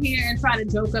to go in here and try to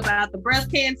joke about the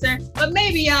breast cancer, but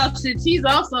maybe y'all should, she's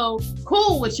also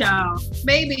cool with y'all.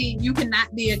 Maybe you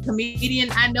cannot be a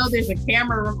comedian. I know there's a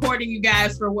camera recording you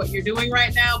guys for what you're doing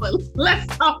right now, but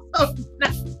let's also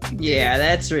not. Yeah,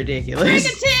 that's ridiculous. Break a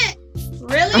tit.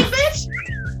 Really, bitch?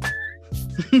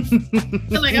 I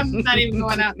feel like I'm not even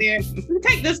going out there.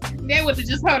 Take this. They would have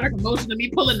just heard her commotion of me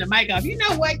pulling the mic off. You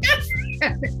know what?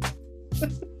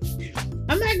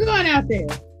 I'm not going out there.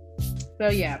 So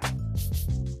yeah.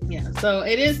 So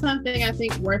it is something I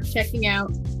think worth checking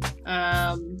out.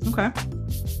 Okay.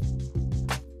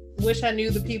 Wish I knew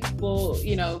the people,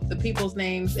 you know, the people's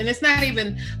names. And it's not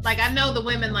even like I know the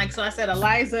women. Like, so I said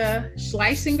Iliza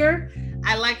Shlesinger.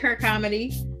 I like her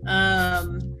comedy.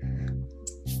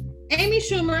 Amy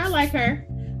Schumer, I like her.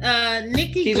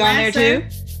 Nikki She's Glasser. on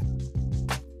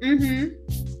there too?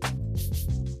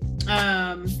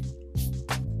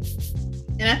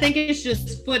 And I think it's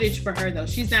just footage for her though.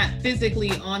 She's not physically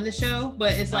on the show,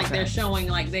 but it's like they're showing,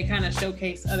 like they kind of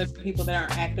showcase other people that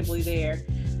aren't actively there.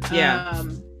 Yeah.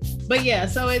 But yeah,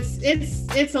 so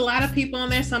it's a lot of people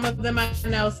on there. Some of them I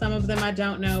know, some of them I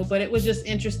don't know. But it was just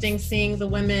interesting seeing the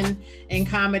women in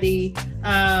comedy.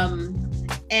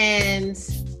 And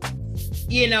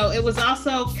you know, it was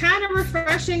also kind of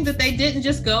refreshing that they didn't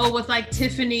just go with like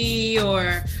Tiffany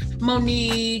or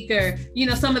Monique or, you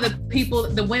know, some of the people,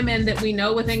 the women that we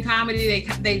know within comedy.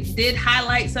 They did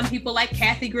highlight some people like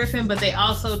Kathy Griffin, but they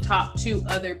also talked to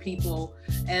other people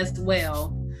as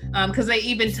well. Because they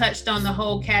even touched on the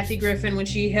whole Kathy Griffin when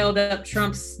she held up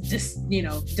Trump's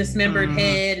dismembered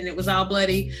head and it was all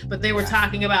bloody. But they were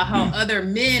talking about how other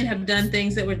men have done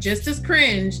things that were just as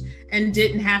cringe and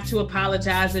didn't have to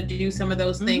apologize or do some of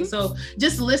those things. So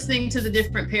just listening to the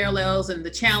different parallels and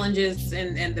the challenges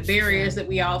and the barriers that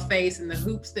we all face and the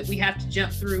hoops that we have to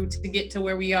jump through to get to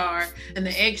where we are and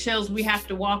the eggshells we have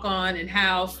to walk on and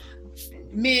how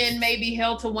men may be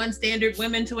held to one standard,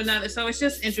 women to another. So it's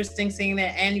just interesting seeing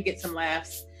that, and you get some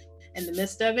laughs in the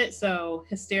midst of it. So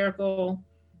Hysterical,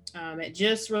 it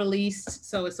just released,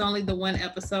 so it's only the one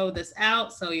episode that's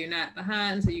out, so you're not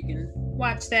behind, so you can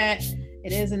watch that.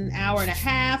 It is an hour and a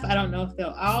half. I don't know if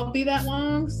they'll all be that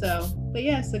long, so but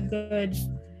yeah, it's a good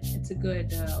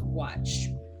watch.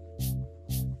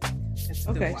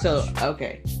 So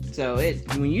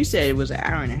when you said it was an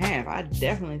hour and a half, I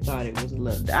definitely thought it was a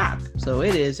little doc. So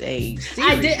it is a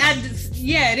series.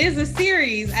 Yeah, it is a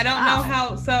series. I don't know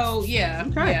how. So yeah,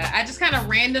 I just kind of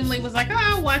randomly was like, oh,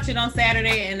 I'll watch it on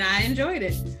Saturday, and I enjoyed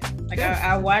it. Like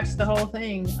I watched the whole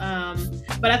thing.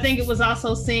 But I think it was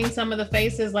also seeing some of the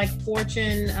faces like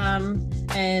Fortune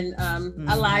and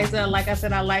Eliza. Like I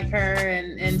said, I like her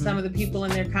and some of the people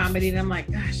in their comedy. And I'm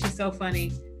like, gosh, she's so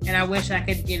funny. And I wish I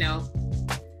could,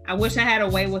 I wish I had a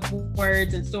way with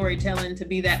words and storytelling to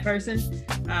be that person.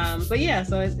 But yeah,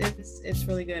 so it's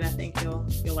really good. I think you'll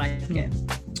like it. Okay.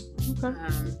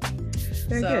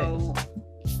 Very good.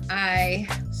 I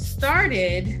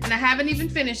started, and I haven't even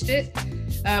finished it,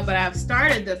 but I've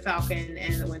started The Falcon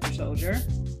and the Winter Soldier.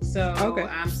 So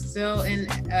I'm still in,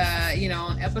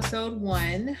 on episode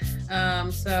 1.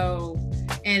 And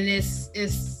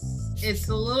it's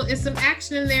some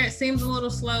action in there. It seems a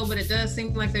little slow, but it does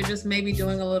seem like they're just maybe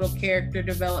doing a little character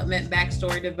development,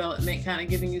 backstory development, kind of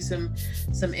giving you some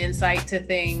insight to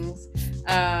things.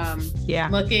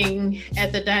 Looking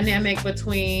at the dynamic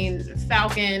between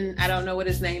Falcon, I don't know what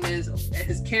his name is,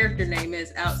 his character name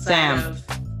is outside of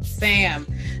Sam.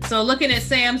 So looking at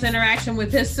Sam's interaction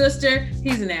with his sister,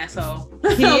 he's an asshole.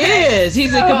 He is.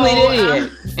 He's a complete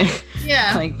idiot.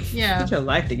 Get your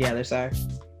life together, sir.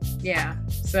 Yeah.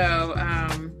 So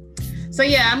I'm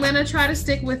gonna try to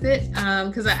stick with it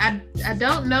because I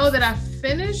don't know that I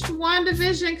finished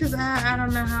WandaVision because I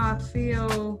don't know how I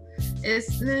feel.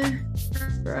 It's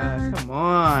bruh, come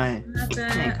on. I'm not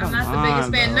the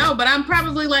biggest fan. No, but I'm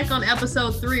probably like on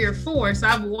episode 3 or 4. So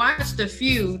I've watched a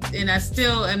few and I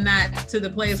still am not to the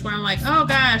place where I'm like, oh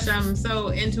gosh, I'm so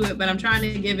into it, but I'm trying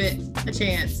to give it a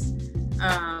chance.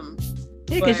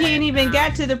 Because she ain't even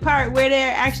got to the part where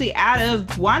they're actually out of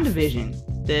WandaVision.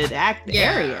 The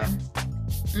area.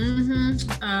 I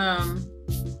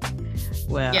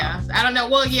don't know.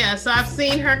 Well, yeah. So I've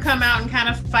seen her come out and kind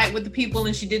of fight with the people,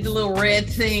 and she did the little red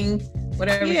thing,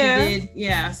 whatever she did.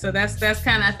 Yeah. So that's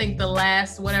kind of, I think, the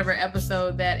last whatever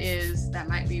episode that is. That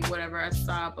might be whatever I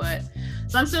saw, but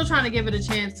so I'm still trying to give it a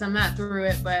chance. I'm not through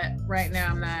it, but right now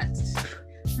I'm not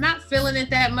feeling it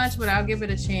that much. But I'll give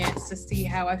it a chance to see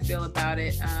how I feel about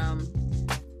it.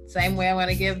 Same way I want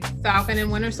to give Falcon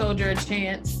and Winter Soldier a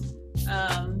chance,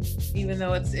 even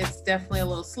though it's definitely a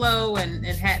little slow and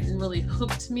hadn't really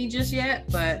hooked me just yet.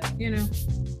 But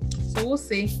so we'll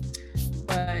see.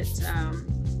 But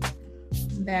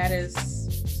that is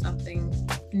something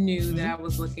new that I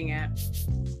was looking at.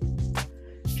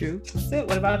 True. That's it.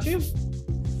 What about you?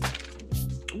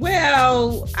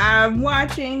 Well, I'm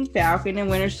watching Falcon and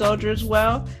Winter Soldier as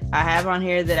well. I have on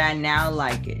here that I now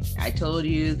like it. I told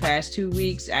you the past 2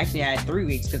 weeks. Actually, I had 3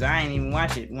 weeks because I didn't even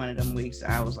watch it one of them weeks.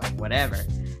 I was like, whatever.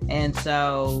 And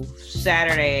so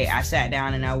Saturday, I sat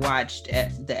down and I watched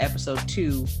the episode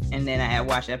 2, and then I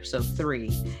watched episode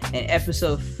 3. And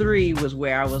episode 3 was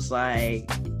where I was like,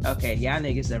 okay, y'all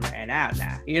niggas have ran out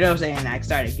now. You know what I'm saying? I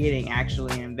started getting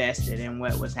actually invested in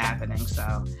what was happening.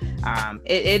 So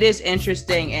it is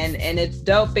interesting, and it's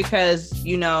dope because,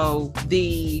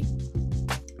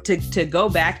 to go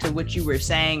back to what you were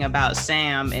saying about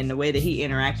Sam and the way that he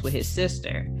interacts with his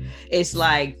sister, it's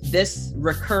like it's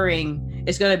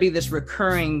going to be this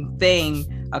recurring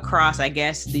thing across, I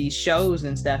guess, these shows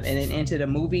and stuff, and then into the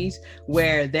movies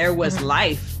where there was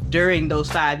life during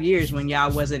those 5 years when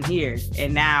y'all wasn't here,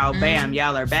 and now bam,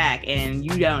 y'all are back, and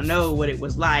you don't know what it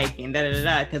was like, and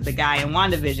because the guy in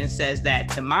WandaVision says that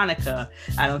to Monica.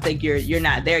 I don't think you're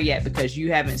not there yet because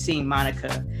you haven't seen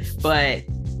Monica, but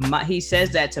he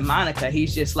says that to Monica.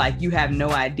 He's just like, you have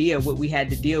no idea what we had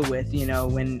to deal with, you know,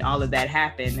 when all of that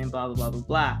happened, and blah blah blah blah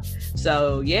blah.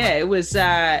 So yeah, it was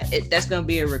that's gonna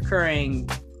be a recurring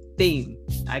theme,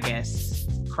 I guess,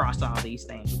 across all these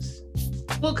things.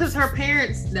 Well, because her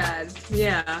parents died.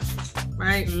 Yeah,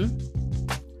 right.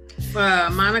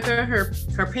 Monica,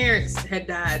 her parents had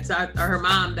died, or her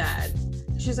mom died.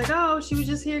 She's like, oh, she was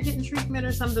just here getting treatment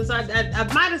or something. So I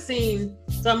might have seen.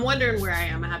 So I'm wondering where I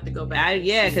am. I have to go back.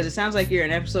 Because it sounds like you're in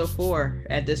episode 4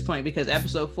 at this point, because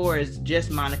episode 4 is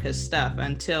just Monica's stuff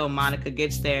until Monica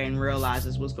gets there and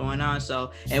realizes what's going on.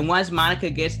 So, and once Monica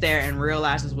gets there and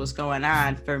realizes what's going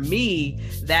on, for me,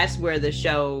 that's where the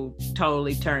show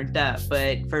totally turned up.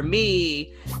 But for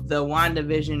me, the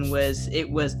WandaVision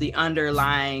was the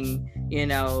underlying, you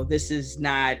know, this is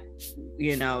not,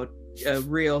 you know, a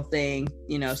real thing,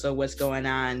 you know, so what's going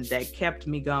on that kept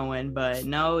me going. But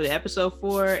no, the episode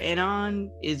 4 and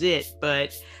on is it.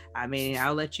 But I mean,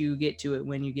 I'll let you get to it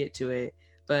when you get to it.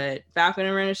 But Falcon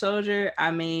and Winter Soldier,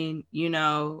 I mean, you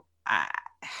know,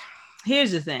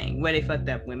 here's the thing where they fucked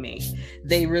up with me.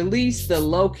 They released the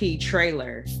Loki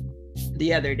trailer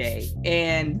the other day,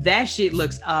 and that shit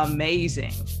looks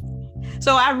amazing.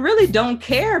 So I really don't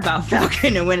care about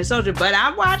Falcon and Winter Soldier, but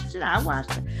I watched it,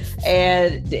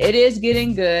 and it is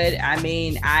getting good. I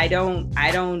mean, I don't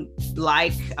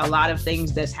like a lot of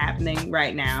things that's happening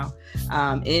right now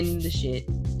in the shit.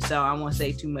 So I won't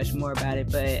say too much more about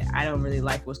it, but I don't really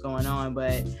like what's going on.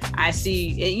 But I see,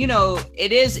 you know,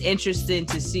 it is interesting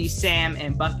to see Sam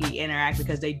and Bucky interact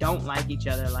because they don't like each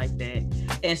other like that.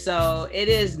 And so it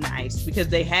is nice because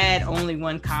they had only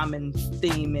one common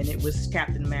theme, and it was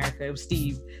Captain America. It was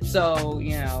Steve. So,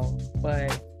 you know,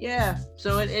 but yeah,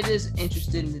 so it is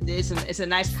interesting. It's a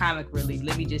nice comic relief.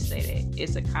 Let me just say that.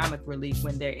 It's a comic relief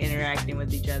when they're interacting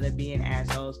with each other, being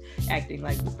assholes, acting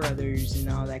like brothers and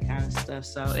all that kind of stuff.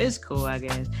 So it's cool, I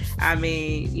guess. I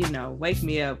mean, you know, wake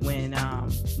me up when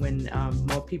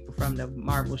more people from the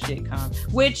Marvel shit come.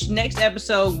 Which next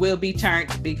episode will be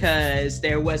turned because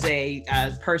there was a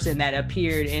person that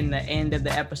appeared in the end of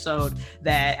the episode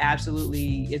that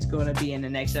absolutely is going to be in the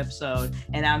next episode,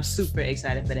 and I'm super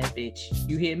excited for that bitch.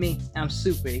 You hear me? I'm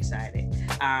super excited.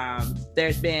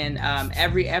 There's been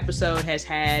every episode has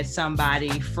had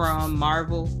somebody from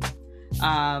Marvel,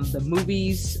 the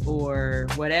movies or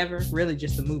whatever, really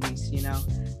just the movies, you know.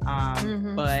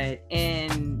 But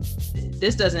in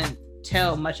this doesn't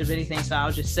tell much of anything, so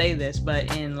I'll just say this,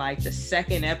 but in like the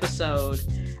second episode,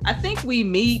 I think we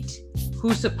meet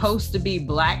who's supposed to be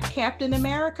Black Captain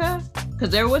America, because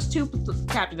there was 2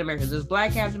 Captain Americas. There was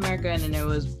Black Captain America, and then there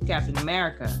was Captain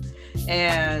America,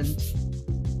 and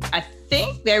I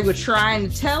think they were trying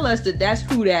to tell us that that's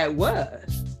who that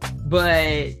was,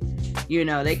 but you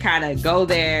know, they kind of go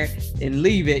there and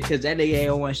leave it because that nigga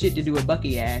don't want shit to do with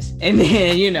Bucky ass, and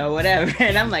then, you know, whatever.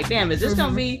 And I'm like, damn, is this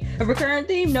gonna be a recurring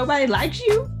theme? Nobody likes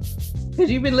you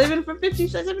because you've been living for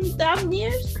 50,000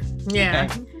 years. Yeah.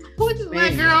 Okay.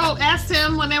 That girl asked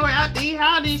him when they were out to eat,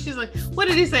 how old is he? She's like, what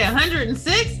did he say,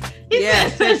 106? Yeah,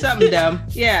 said something dumb.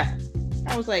 Yeah.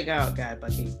 I was like, oh God,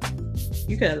 Bucky,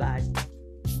 you could have lied.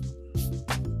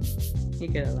 You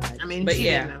could have lied. I mean, but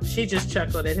yeah, she just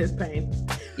chuckled at his pain.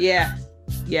 Yeah,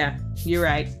 you're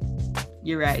right.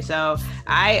 So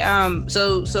I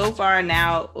so far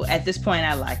now at this point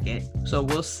I like it. So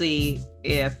we'll see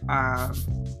if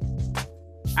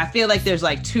I feel like there's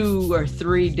like 2 or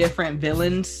 3 different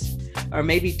villains, or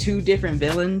maybe 2 different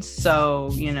villains. So,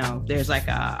 you know, there's like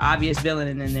a obvious villain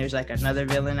and then there's like another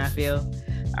villain, I feel.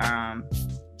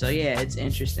 So yeah, it's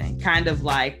interesting. Kind of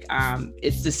like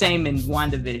it's the same in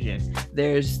WandaVision.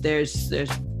 There's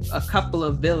a couple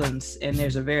of villains, and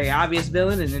there's a very obvious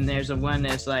villain, and then there's a one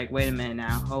that's like, wait a minute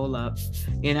now, hold up,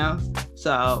 you know?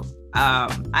 So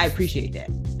I appreciate that.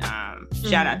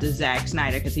 Shout out to Zack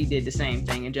Snyder because he did the same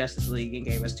thing in Justice League and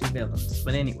gave us 2 villains.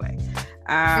 But anyway,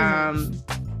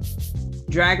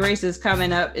 Drag Race is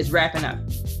coming up. It's wrapping up.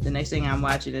 The next thing I'm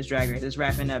watching is Drag Race. It's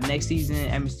wrapping up next season.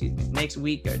 Next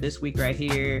week, or this week right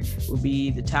here, will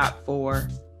be the top 4.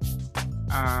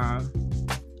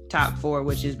 Top 4,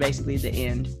 which is basically the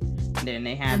end. And then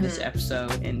they have this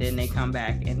episode, and then they come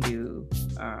back and do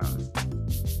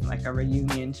like a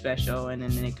reunion special, and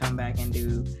then they come back and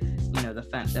do, you know, the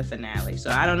finale. So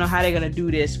I don't know how they're gonna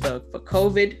do this for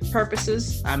COVID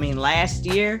purposes. I mean, last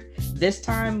year, this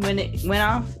time when it went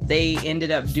off, they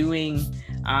ended up doing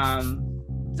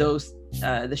those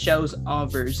the show's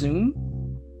over Zoom.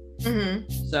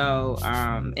 So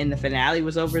and the finale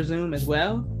was over Zoom as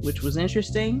well, which was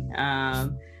interesting.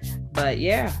 But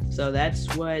yeah, so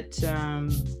that's what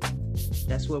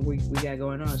we got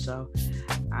going on. So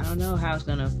I don't know how it's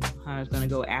gonna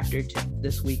go after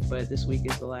this week, but this week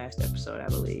is the last episode, I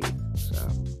believe. So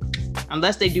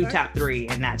unless they do top 3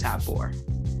 and not top 4,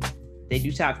 they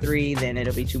do top 3, then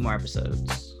it'll be 2 more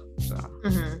episodes. So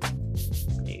there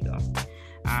you go.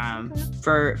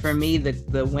 For me,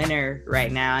 the winner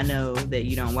right now, I know that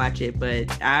you don't watch it, but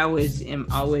I am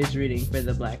always rooting for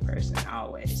the black person,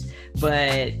 always.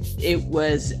 But it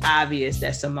was obvious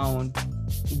that Simone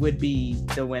would be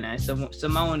the winner. So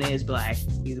Simone is black.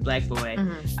 He's a black boy.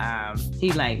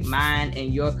 He like mine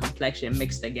and your complexion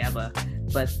mixed together,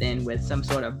 but then with some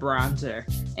sort of bronzer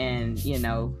and, you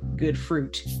know, good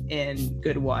fruit and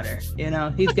good water. You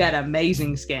know, he's got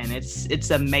amazing skin.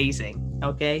 It's amazing.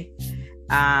 Okay.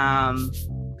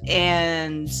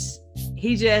 And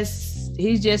he's just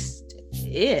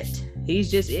it.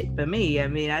 He's just it for me. I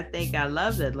mean, I think I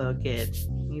love that little kid.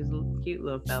 He's a cute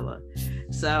little fella.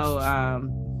 So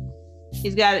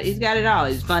he's got it all.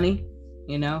 He's funny,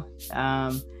 you know.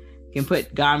 Can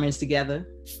put garments together,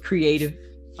 creative,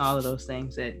 all of those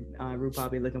things that RuPaul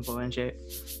be looking for and shit.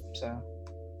 So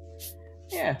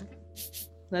yeah,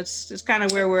 that's just kind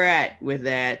of where we're at with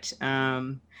that.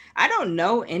 I don't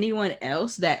know anyone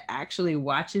else that actually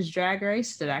watches Drag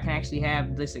Race that I can actually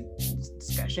have this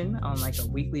discussion on like a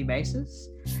weekly basis.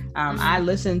 I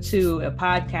listen to a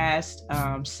podcast,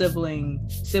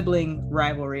 Sibling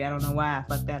Rivalry. I don't know why I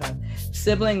fucked that up.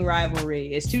 Sibling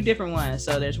Rivalry. It's 2 different ones.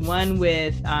 So there's one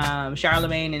with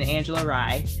Charlamagne and Angela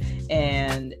Rye,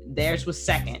 and theirs was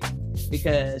second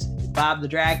because Bob the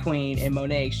Drag Queen and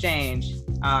Monet X Change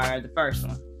are the first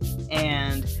one.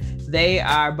 And they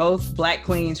are both black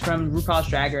queens from RuPaul's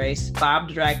Drag Race. Bob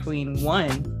the Drag Queen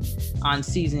won on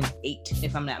season 8,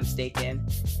 if I'm not mistaken,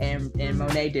 and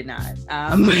Monet did not.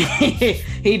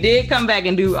 He did come back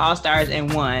and do All Stars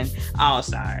and won All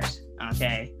Stars.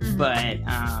 Okay, but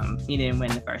he didn't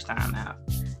win the first time out.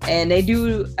 And they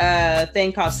do a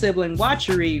thing called Sibling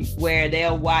Watchery, where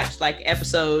they'll watch like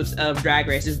episodes of Drag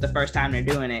Race. This is the first time they're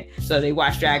doing it. So they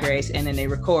watch Drag Race and then they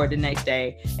record the next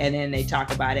day and then they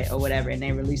talk about it or whatever, and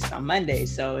they release it on Monday.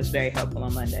 So it's very helpful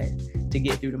on Monday to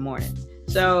get through the morning.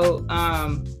 So,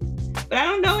 but I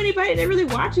don't know anybody that really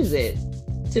watches it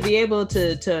to be able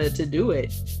to do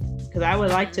it. Because I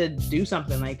would like to do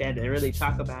something like that, to really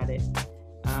talk about it,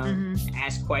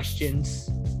 ask questions,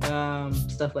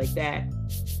 stuff like that.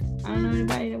 I don't know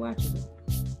anybody that watches it.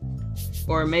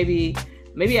 Or maybe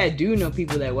I do know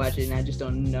people that watch it and I just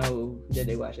don't know that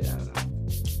they watch it. I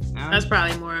don't know. That's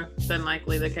probably more than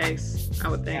likely the case, I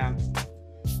would think.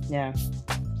 Yeah.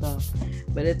 So,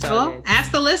 but it's all good.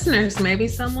 Ask the listeners. Maybe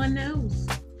someone knows.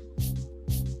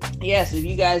 Yes, if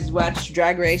you guys watch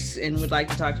Drag Race and would like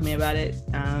to talk to me about it,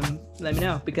 let me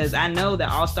know, because I know that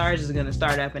All Stars is going to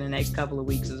start up in the next couple of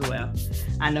weeks as well.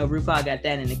 I know RuPaul got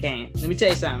that in the can. Let me tell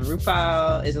you something.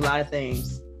 RuPaul is a lot of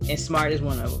things, and smart is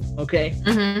one of them. Okay,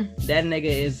 that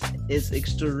nigga is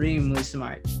extremely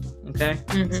smart. Okay,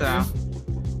 so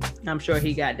I'm sure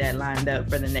he got that lined up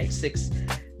for the next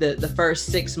the first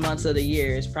 6 months of the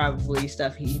year is probably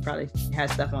stuff he probably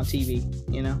has stuff on TV,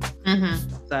 you know.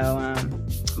 So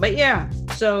but yeah,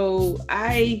 so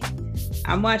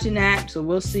I'm watching that, so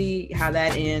we'll see how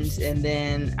that ends. And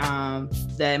then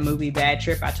that movie Bad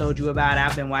Trip I told you about,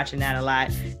 I've been watching that a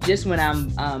lot just when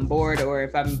I'm bored, or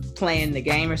if I'm playing the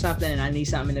game or something and I need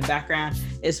something in the background.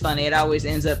 It's funny, it always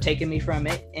ends up taking me from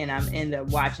it, and I'm end up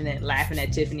watching it, laughing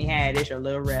at Tiffany Haddish or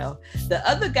Lil Rel. The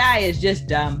other guy is just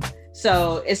dumb.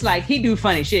 So it's like he do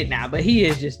funny shit now, but he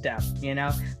is just dumb, you know.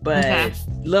 But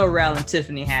Lil Rel and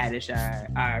Tiffany Haddish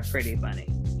are pretty funny,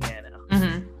 you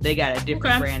know. They got a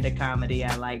different brand of comedy.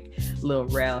 I like Lil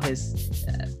Rel, his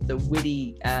the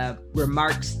witty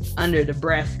remarks under the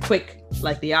breath, quick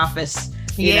like The Office.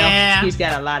 You know, he's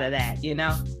got a lot of that, you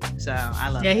know. So I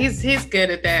love. Yeah, he's good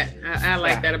at that. I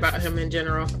like that about him in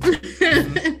general.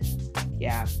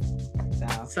 Yeah.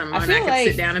 So someone I can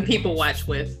sit down and people watch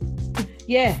with.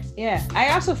 Yeah.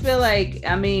 I also feel like,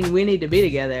 I mean, we need to be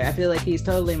together. I feel like he's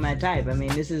totally my type. I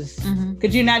mean, this is,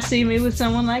 could you not see me with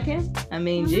someone like him? I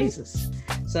mean, Jesus.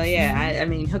 So yeah, I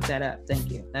mean, hook that up.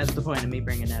 Thank you. That's the point of me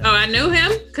bringing that up. Oh, I knew him?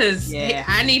 Because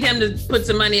I need him to put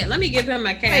some money in. Let me give him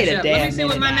my cash up. Let me see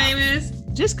what my name is.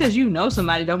 Just because you know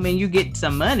somebody don't mean you get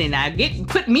some money. Now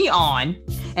put me on,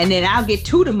 and then I'll get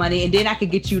to the money, and then I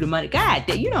could get you the money. God,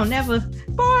 you don't never,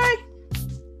 boy.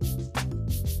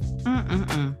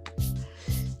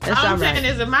 All I'm saying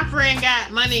is, if my friend got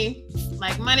money,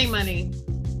 like money,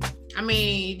 I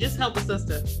mean, just help a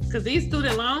sister. Because these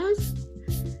student loans,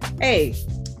 hey,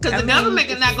 because the government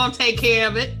is not going to take care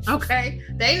of it. Okay.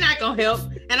 They not going to help.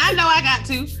 And I know I got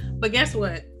to. But guess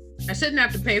what? I shouldn't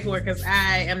have to pay for it because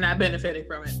I am not benefiting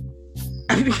from it.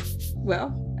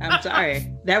 Well, I'm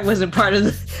sorry. That wasn't part of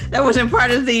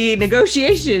the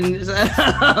negotiations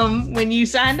when you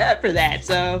signed up for that.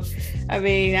 So, I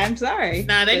mean, I'm sorry.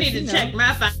 Nah, they need to check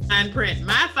my fine print.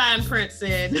 My fine print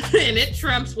said, and it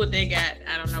trumps what they got.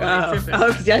 I don't know what they're tripping.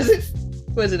 Oh, does it?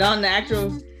 Was it on the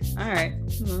actual? All right.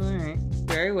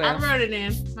 Very well. I wrote it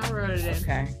in.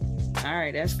 Okay. All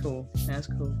right. That's cool.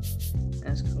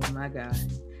 My God.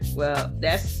 Well,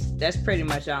 that's pretty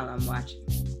much all I'm watching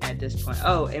at this point.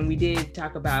 Oh, and we did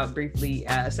talk about briefly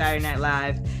Saturday Night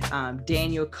Live.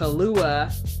 Daniel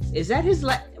Kaluuya, is that his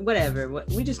whatever?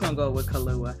 We just gonna go with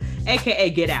Kaluuya, aka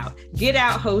Get Out. Get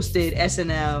Out hosted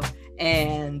SNL,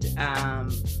 and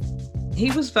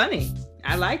he was funny.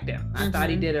 I liked him. I thought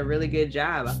he did a really good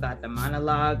job. I thought the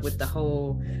monologue with the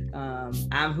whole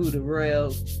I'm who the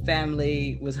royal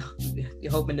family was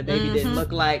hoping the baby didn't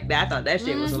look like. I thought that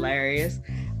shit was hilarious.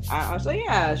 So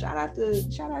yeah, shout out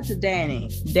to Danny,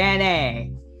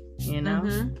 you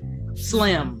know,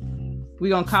 Slim. We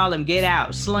gonna call him Get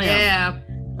Out, Slim. Yeah.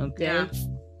 Okay.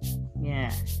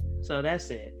 Yeah. So that's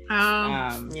it.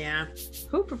 Yeah.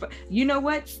 You know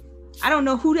what? I don't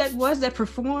know who that was that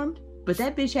performed, but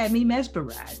that bitch had me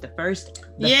mesmerized. The first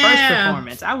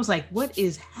performance, I was like, "What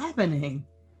is happening?"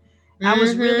 I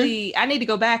was really. I need to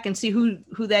go back and see who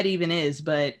that even is,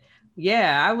 but.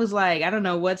 Yeah, I was like, I don't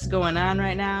know what's going on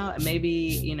right now. Maybe,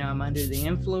 you know, I'm under the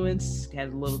influence,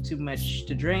 had a little too much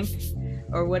to drink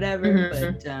or whatever.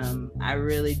 But I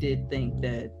really did think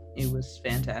that it was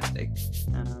fantastic.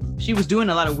 She was doing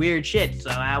a lot of weird shit. So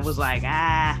I was like,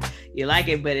 you like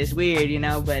it, but it's weird, you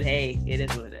know. But hey, it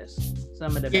is what it is.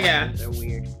 Some of the bands are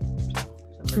weird.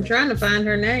 I'm trying to find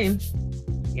her name.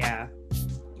 Yeah.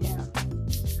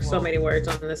 So many words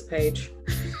on this page.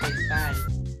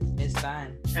 It's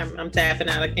fine. I'm tapping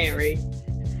out. I can't read.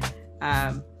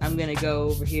 I'm gonna go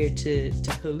over here to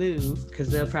Hulu because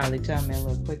they'll probably tell me a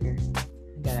little quicker.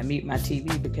 I gotta mute my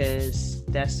TV because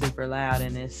that's super loud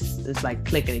and it's like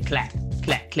clickety clack,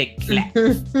 clack, click, clack.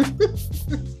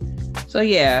 So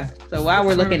yeah. So while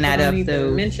we're looking that up,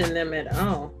 though, mention them at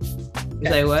all. You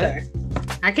say what? Sorry.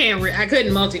 I can't. I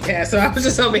couldn't multitask, so I was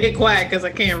just over here quiet because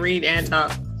I can't read and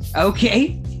talk.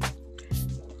 Okay.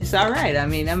 It's all right. I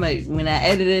mean, when I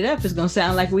edit it up, it's gonna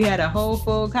sound like we had a whole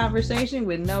full conversation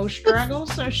with no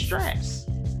struggles or stress.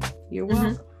 You're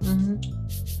welcome.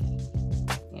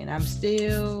 And I'm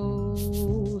still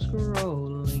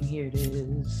scrolling. Here it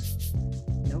is.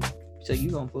 Nope. So you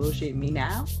gonna bullshit me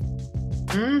now?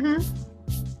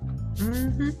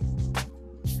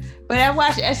 But I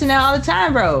watch SNL all the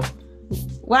time, bro.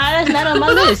 Why that's not on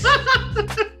my list?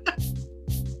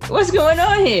 What's going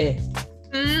on here?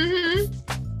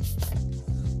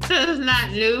 It's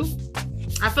not new.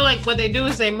 I feel like what they do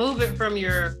is they move it from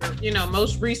your,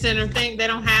 most recent thing. They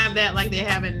don't have that like they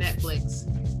have in Netflix.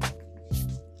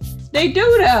 They do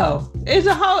though. It's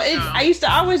a whole. I used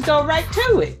to always go right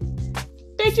to it.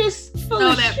 They just full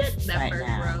of shit that right first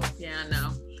now. row. Yeah, I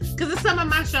know. Because it's some of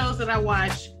my shows that I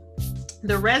watch.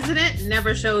 The Resident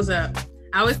never shows up.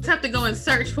 I always have to go and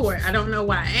search for it. I don't know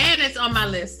why, and it's on my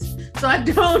list, so I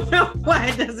don't know why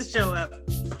it doesn't show up.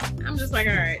 I'm just like,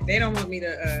 all right, they don't want me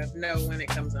to know when it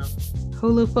comes on.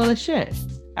 Hulu full of shit.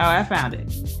 Oh, I found it.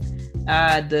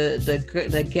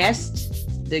 The guest,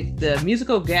 the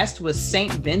musical guest was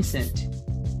Saint Vincent.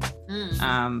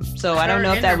 So I don't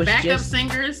know if that was backup just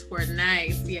singers were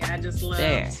nice. Yeah, I just love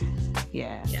there.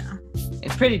 Yeah.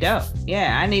 It's pretty dope.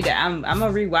 Yeah, I'm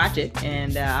gonna rewatch it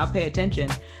and I'll pay attention.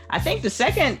 I think the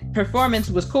second performance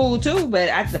was cool too,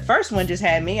 but the first one just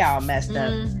had me all messed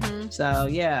up. So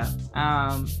yeah.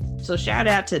 So shout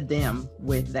out to them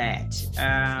with that.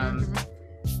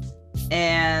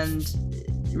 And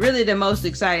really the most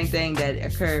exciting thing that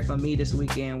occurred for me this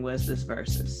weekend was this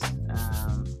Versus.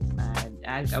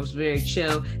 I was very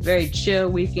chill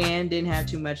weekend, didn't have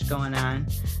too much going on.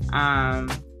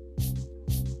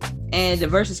 And the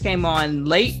Versus came on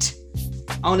late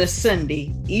on a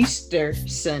Sunday, Easter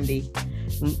Sunday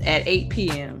at 8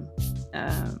 p.m.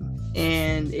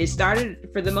 And it started,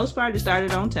 for the most part, it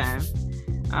started on time.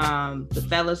 The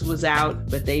fellas was out,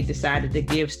 but they decided to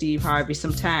give Steve Harvey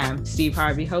some time. Steve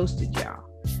Harvey hosted, y'all.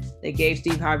 They gave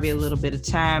Steve Harvey a little bit of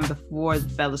time before the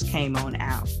fellas came on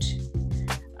out.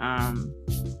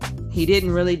 he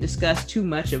didn't really discuss too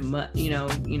much of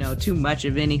too much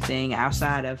of anything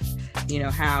outside of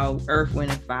how Earth,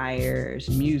 Wind and Fire's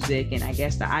music, and I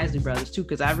guess the Isley Brothers too,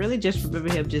 because I really just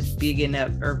remember him just bigging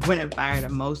up Earth, Wind and Fire the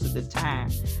most of the time.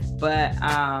 But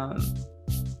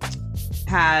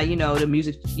how the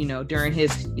music during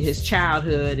his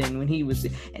childhood, and when he was,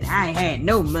 and I had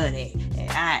no money,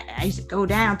 and I used to go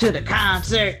down to the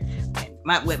concert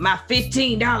with my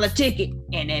 $15 ticket,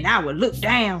 and then I would look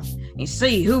down and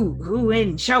see who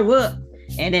didn't show up,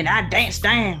 and then I'd dance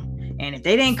down, and if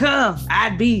they didn't come,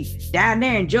 I'd be down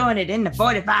there enjoying it in the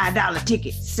 $45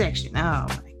 ticket section. Oh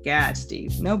my God,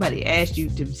 Steve, nobody asked you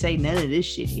to say none of this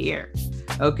shit here.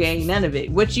 Okay, none of it.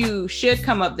 What you should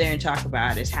come up there and talk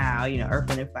about is how, Earth,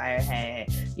 Wind and Fire had,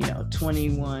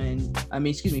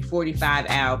 45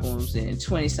 albums and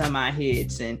 20 some odd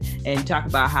hits, and talk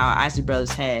about how Isley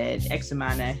Brothers had X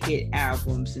amount of hit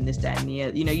albums and this, that, and the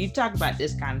other. You talk about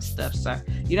this kind of stuff, sir.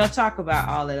 You don't talk about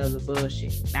all that other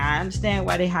bullshit. Now, I understand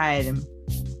why they hired him.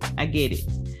 I get it.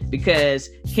 Because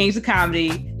Kings of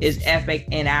Comedy is epic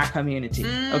in our community,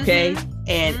 okay?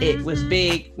 And it was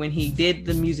big when he did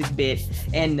the music bit,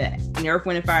 and the Earth,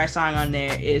 Wind and Fire song on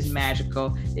there is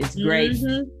magical. It's great.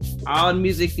 All the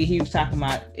music that he was talking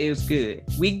about, it was good.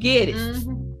 We get it.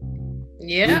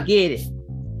 Yeah. We get it.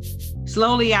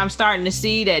 Slowly, I'm starting to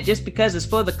see that just because it's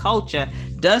for the culture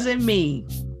doesn't mean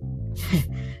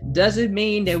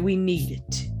that we need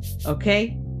it,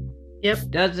 okay? Yep.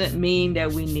 Doesn't mean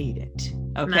that we need it.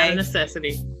 Okay. Not a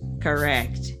necessity.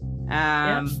 Correct.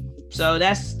 So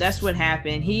that's what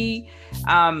happened. He,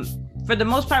 for the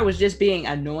most part, was just being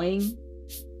annoying,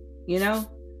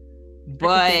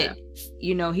 but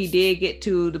he did get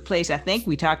to the place. I think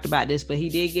we talked about this, but he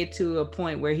did get to a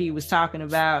point where he was talking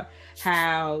about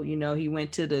how, he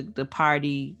went to the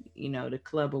party, the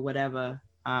club or whatever,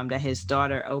 that his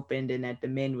daughter opened, and that the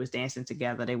men was dancing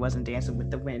together. They wasn't dancing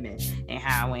with the women. And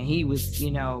how when he was,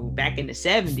 back in the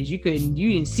 70s, you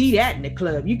didn't see that in the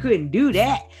club. You couldn't do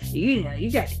that. You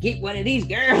got to get one of these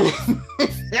girls.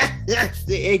 That's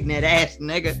the ignorant ass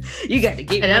nigga. You got to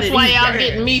get one of these girls. That's why y'all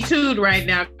getting me too'd right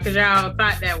now, because y'all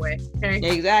thought that way. Okay.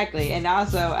 Exactly. And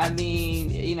also,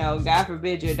 God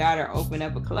forbid your daughter open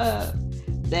up a club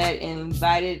that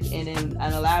invited and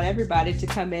allowed everybody to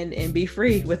come in and be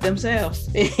free with themselves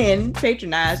and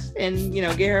patronize and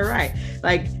get her right.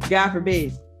 Like, God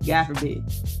forbid.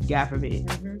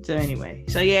 So anyway,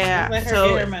 so yeah, let her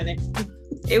get her money.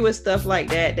 It was stuff like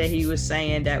that he was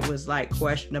saying that was like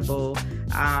questionable.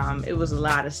 It was a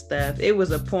lot of stuff. It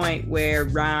was a point where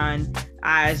Ron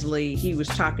Isley, he was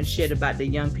talking shit about the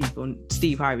young people.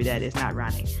 Steve Harvey, that is, not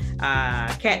Ronnie.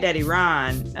 Cat Daddy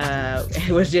Ron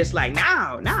was just like,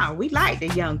 no, we like the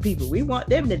young people. We want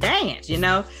them to dance,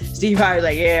 Steve Harvey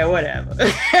like, yeah, whatever.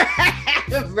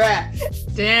 Right.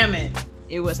 Damn it.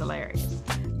 It was hilarious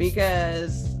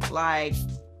because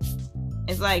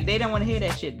it's like they don't want to hear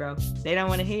that shit, bro. They don't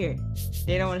want to hear it.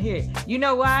 You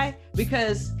know why?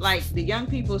 Because the young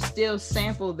people still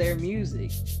sample their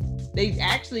music. They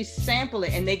actually sample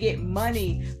it and they get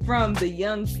money from the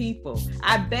young people.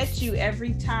 I bet you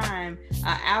every time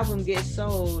an album gets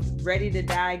sold, Ready to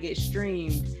Die gets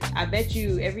streamed, I bet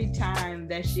you every time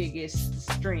that shit gets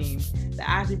streamed, the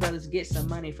Isley Brothers get some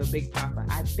money for Big Papa.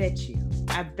 I bet you.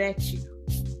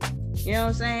 You know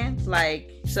what I'm saying?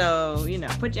 So,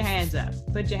 put your hands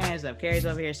up. Carrie's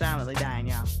over here silently dying,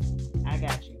 y'all. I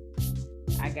got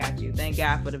you. Thank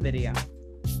God for the video.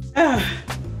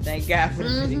 Thank God for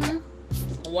the video.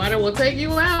 Water will take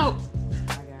you out.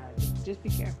 I got you. Just be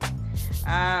careful.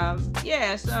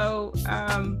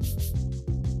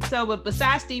 But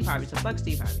besides Steve Harvey, so fuck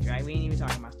Steve Harvey, right? We ain't even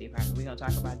talking about Steve Harvey. We're gonna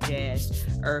talk about Jazz,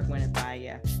 Earth, Wind and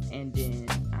Fire, and then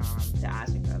the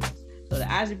Isley Brothers. So the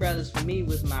Isley Brothers for me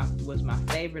was my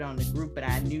favorite on the group, but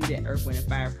I knew that Earth, Wind and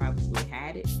Fire probably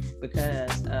had it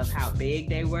because of how big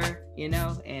they were,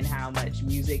 and how much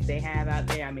music they have out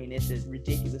there. I mean, it's a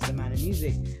ridiculous amount of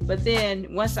music. But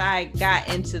then once I got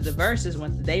into the verses,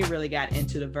 once they really got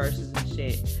into the verses and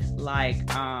shit, I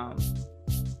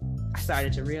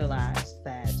started to realize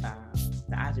that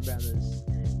the Isley Brothers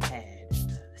had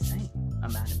the same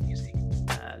amount of music,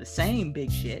 the same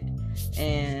big shit.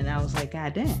 And I was like,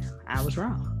 God damn, I was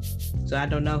wrong. So I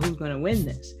don't know who's going to win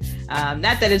this.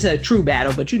 Not that it's a true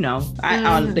battle, but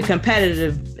on the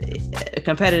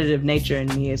competitive nature in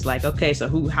me is like, okay,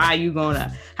 so how you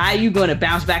gonna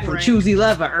bounce back from Choosy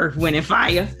Lover, Earth, Wind and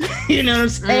Fire? You know what I'm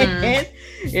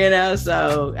saying?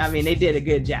 So I mean, they did a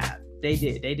good job. They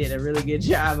did a really good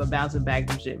job of bouncing back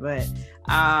from shit. But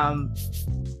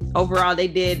overall, they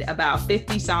did about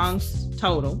 50 songs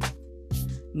total.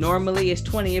 Normally it's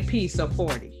 20 a piece, so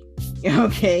 40.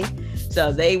 Okay,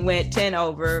 So they went 10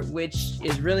 over, which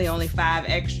is really only 5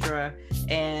 extra.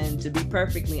 And to be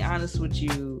perfectly honest with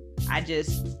you,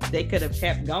 they could have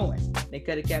kept going. The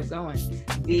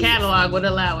catalog would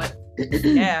allow it.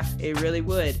 Yeah, it really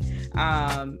would.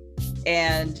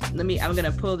 And I'm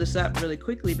gonna pull this up really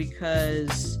quickly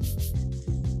because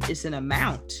it's an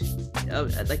amount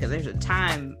of, like, there's a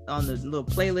time on the little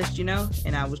playlist,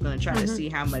 and I was gonna try to see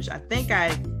how much. I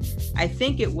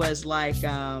think it was like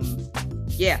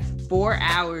 4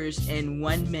 hours and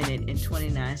 1 minute and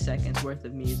 29 seconds worth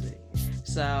of music.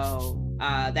 So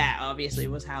that obviously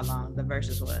was how long the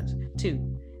verses was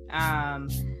too.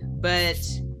 But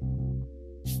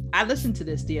I listened to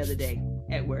this the other day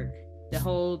at work. The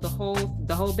whole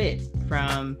bit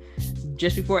from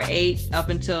just before 8 up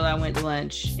until I went to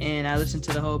lunch, and I listened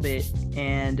to the whole bit,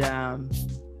 and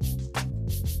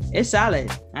it's solid.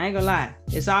 I ain't gonna lie,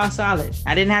 it's all solid.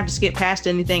 I didn't have to skip past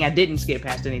anything. I didn't skip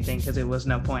past anything because it was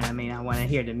no point. I mean, I want to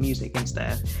hear the music and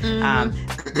stuff.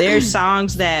 There's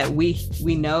songs that we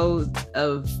know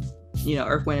of,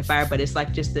 Earth, Wind and Fire, but it's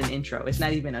like just an intro. It's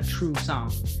not even a true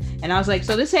song. And I was like,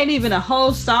 so this ain't even a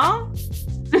whole song?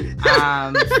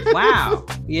 Wow.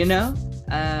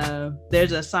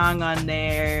 There's a song on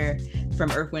there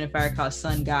from Earth, Wind and Fire called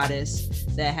Sun Goddess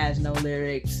that has no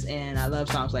lyrics, and I love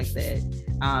songs like that.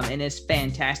 And it's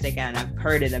fantastic, and I've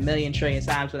heard it a million trillion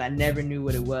times, but I never knew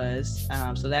what it was.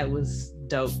 So that was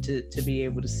dope to be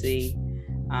able to see.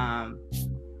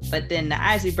 But then the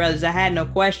Isley Brothers, I had no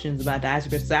questions about the Isley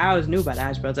Brothers. I always knew about the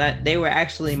Isley Brothers. They were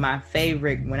actually my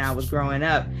favorite when I was growing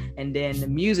up. And then the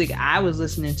music I was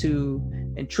listening to,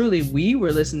 and truly we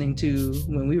were listening to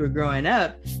when we were growing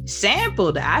up,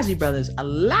 sampled the Isley Brothers a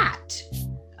lot.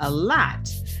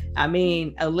 I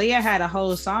mean, Aaliyah had a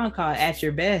whole song called At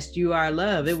Your Best, You Are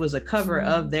Love. It was a cover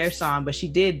of their song, but she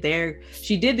did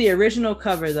the original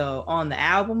cover though on the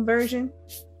album version.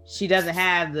 She doesn't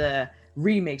have the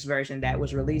remix version that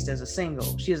was released as a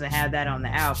single. She doesn't have that on the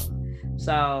album.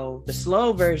 So the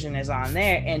slow version is on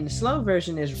there, and the slow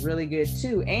version is really good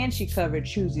too. And she covered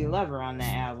Choose Your Lover on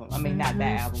that album. I mean, not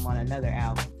that album, on another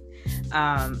album.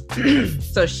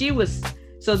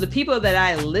 So the people that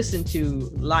I listened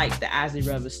to like the Isley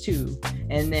Brothers too.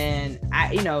 And then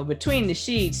Between the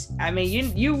Sheets, I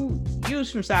mean, you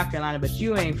was from South Carolina, but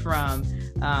you ain't from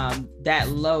that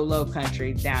low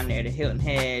country down there, the Hilton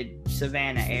Head,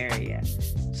 Savannah area.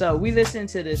 So we listened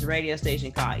to this radio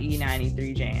station called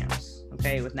E93 Jams.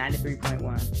 Okay, it was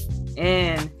 93.1.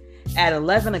 And at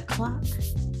 11 o'clock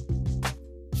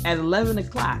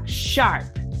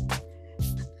sharp,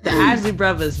 the Isley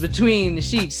Brothers Between the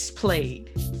Sheets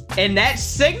played. And that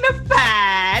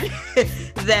signified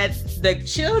that the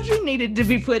children needed to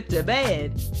be put to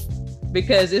bed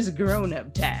because it's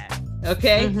grown-up time.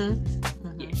 Okay?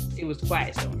 Yes, it was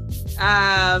Quiet Storm.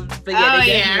 But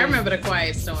yeah, I remember the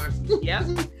Quiet Storm. Yep.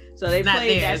 So they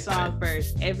played that song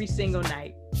first every single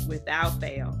night without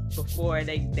fail before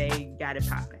they got it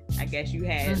popping. I guess you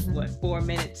had 4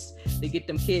 minutes to get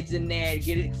them kids in there to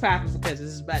get it popping because this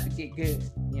is about to get good.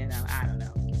 I don't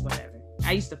know, whatever.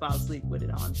 I used to fall asleep with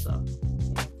it on, so.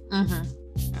 Yeah.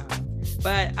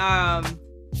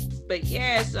 But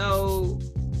yeah, so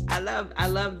I loved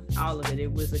all of it.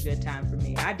 It was a good time for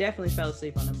me. I definitely fell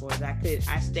asleep on them boys.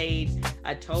 I stayed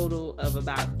a total of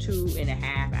about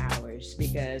 2.5 hours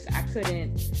because I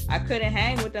couldn't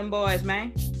hang with them boys,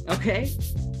 man. Okay.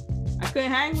 I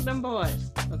couldn't hang with them boys.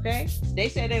 Okay. They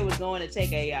said they was going to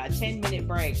take a 10-minute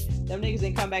break. Them niggas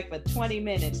didn't come back for 20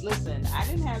 minutes. Listen, I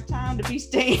didn't have time to be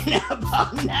staying up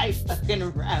all night fucking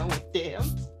around with them.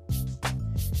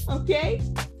 Okay.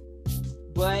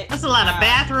 But it's a lot of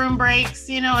bathroom breaks,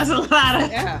 it's a lot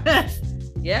of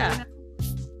yeah.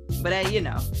 But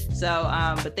so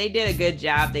but they did a good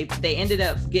job. They ended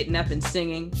up getting up and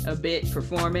singing a bit,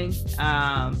 performing.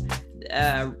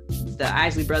 The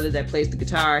Isley brother that plays the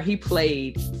guitar, he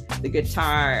played the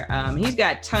guitar. He's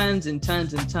got tons and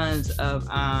tons and tons of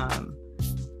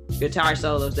guitar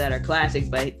solos that are classic,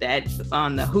 but that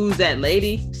on the Who's That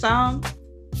Lady song,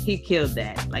 he killed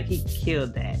that.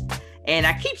 And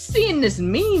I keep seeing this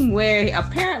meme where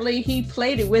apparently he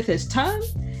played it with his tongue,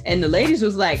 and the ladies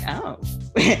was like, oh,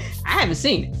 I haven't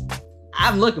seen it.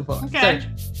 I'm looking for it. Okay.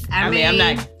 I mean, I'm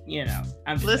not,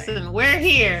 I'm just listen, saying. We're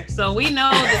here. So we know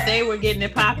that they were getting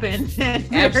it popping at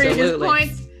various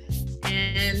points.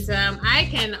 And I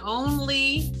can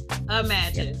only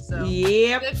imagine. So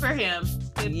yep. Good for him.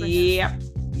 Yep.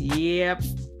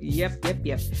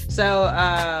 So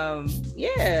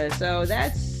so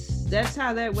that's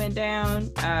how that went down.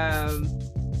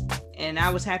 And I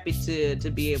was happy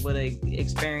to be able to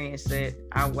experience it.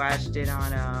 I watched it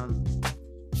on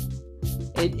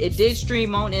it did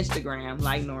stream on Instagram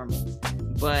like normal.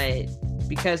 but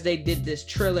because they did this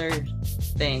Triller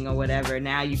thing or whatever,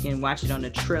 now you can watch it on the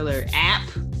Triller app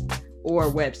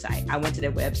or website. I went to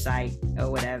the website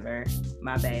or whatever.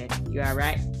 My bad. You all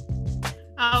right?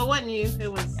 Oh, it wasn't you.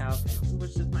 It was, okay. It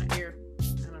was just my ear. I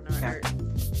don't know. It hurt.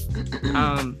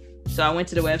 So I went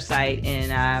to the website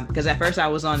and because at first I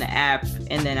was on the app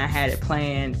and then I had it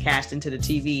playing cast into the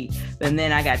TV, but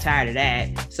then I got tired of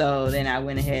that. So then I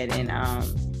went ahead and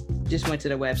just went to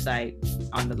the website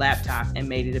on the laptop and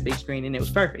made it a big screen, and it was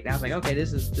perfect. I was like, okay,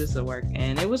 this will work,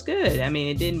 and it was good. I mean,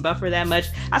 it didn't buffer that much.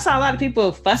 I saw a lot of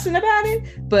people fussing about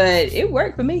it, but it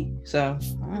worked for me. So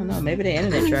I don't know, maybe the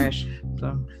internet trash.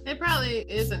 So it probably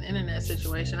is an internet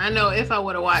situation. I know if I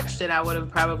would have watched it, I would have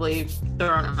probably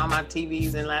thrown all my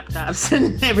TVs and laptops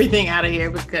and everything out of here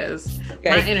because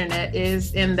my internet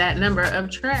is in that number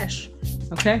of trash.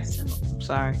 Okay, so, I'm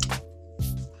sorry.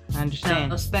 I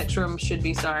understand. No, Spectrum should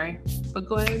be sorry, but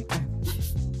go ahead.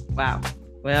 Wow.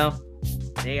 Well,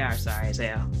 they are sorry as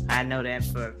hell. I know that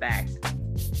for a fact.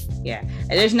 Yeah, and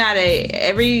there's not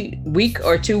every week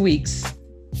or 2 weeks.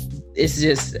 It's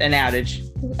just an outage.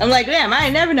 I'm like, damn, I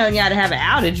ain't never known y'all to have an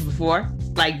outage before.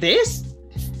 Like this?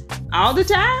 All the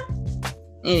time?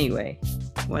 Anyway,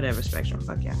 whatever, Spectrum.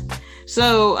 Fuck y'all.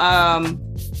 So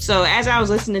as I was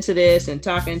listening to this and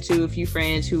talking to a few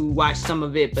friends who watched some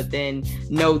of it, but then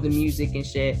know the music and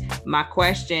shit, my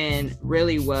question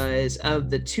really was of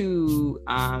the two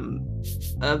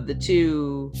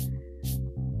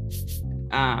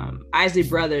Isley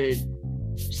Brothers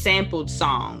sampled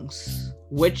songs,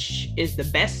 which is the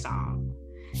best song?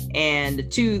 And the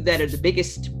two that are the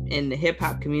biggest in the hip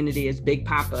hop community is Big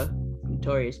Papa,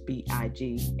 Notorious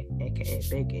B.I.G., aka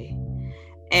Biggie.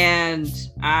 And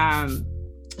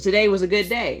Today Was a Good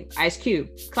Day, Ice Cube,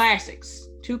 classics,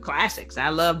 two classics. I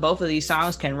love both of these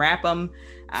songs, can rap them.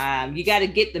 You got to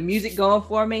get the music going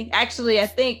for me. Actually, I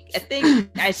think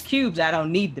Ice Cube's, I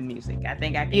don't need the music. I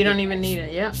think I can. You don't even need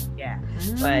it. Yeah. Yeah.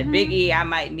 But Biggie, I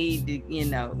might need to,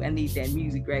 I need that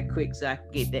music right quick so I can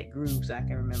get that groove so I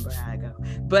can remember how to go.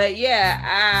 But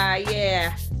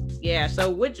yeah.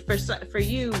 So for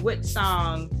you, what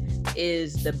song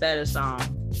is the better song?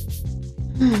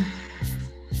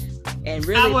 And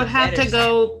really, I would have to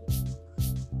go.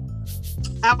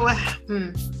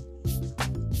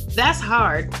 That's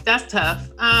hard. That's tough.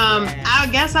 I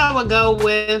guess I would go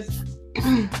with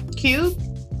Cube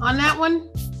on that one.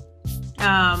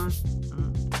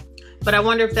 But I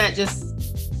wonder if that just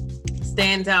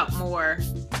stands out more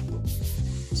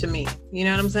to me. You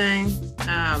know what I'm saying?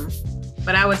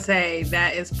 But I would say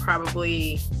that is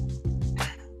probably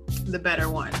the better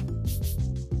one.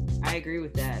 I agree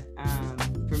with that.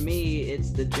 For me,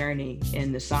 it's the journey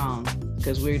in the song,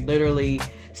 because we're literally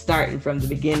starting from the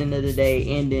beginning of the day,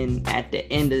 ending at the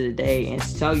end of the day. And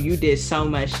so you did so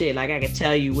much shit. Like, I can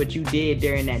tell you what you did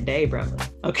during that day, brother.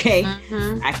 Okay?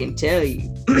 Mm-hmm. I can tell you.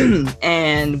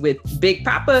 And with Big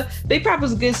Papa's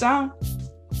a good song.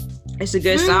 It's a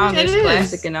good song. It's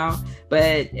classic and all.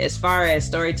 But as far as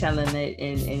storytelling it,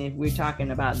 and if we're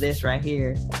talking about this right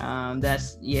here,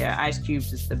 Ice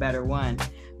Cube's is the better one.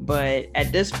 But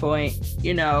at this point,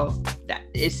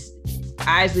 it's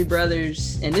Isley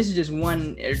Brothers, and this is just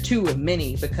one or two of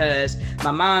many, because my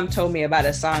mom told me about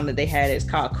a song that they had. It's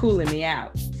called Coolin' Me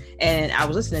Out. And I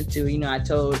was listening to, I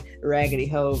told Raggedy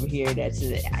Ho over here, that's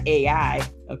an AI,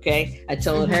 okay? I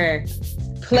told her,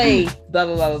 play blah,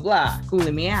 blah, blah, blah, blah,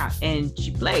 Coolin' Me Out. And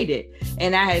she played it.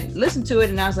 And I had listened to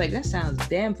it, and I was like, that sounds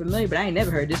damn familiar, but I ain't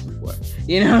never heard this before.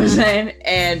 You know what I'm saying?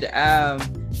 And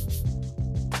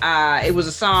it was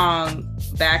a song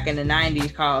back in the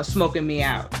 90s called Smoking Me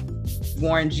Out.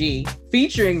 Warren G,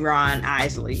 featuring Ron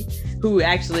Isley, who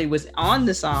actually was on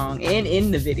the song and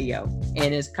in the video,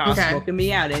 and it's called Smoking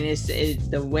Me Out. And it's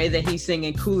the way that he's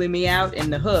singing Cooling Me Out,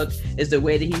 and the hook is the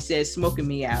way that he says Smoking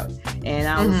Me Out. And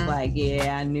I was like,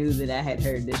 yeah, I knew that I had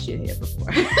heard this shit here before.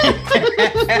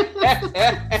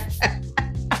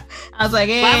 I was like,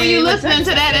 hey, why were you listening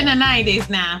to that in the 90s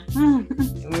now?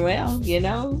 Well,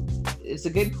 it's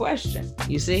a good question.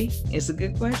 You see, it's a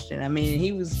good question. I mean,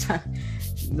 he was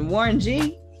Warren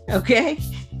G. Okay.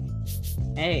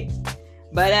 Hey,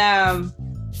 but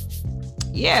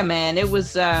yeah, man, it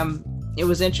was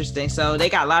interesting. So they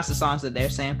got lots of songs that they're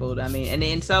sampled. I mean, and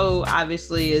then so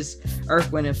obviously is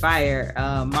Earth, Wind and Fire.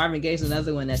 Marvin Gaye's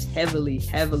another one that's heavily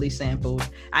sampled.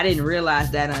 I didn't realize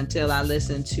that until I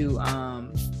listened to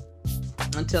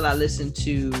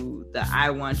the I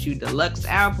Want You Deluxe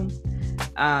album.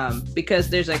 Because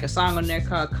there's like a song on there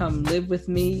called Come Live With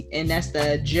Me, and that's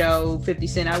the Joe 50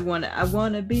 Cent I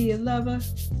wanna be a lover,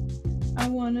 I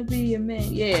wanna be a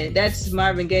man. Yeah, that's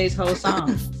Marvin Gaye's whole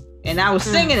song. And I was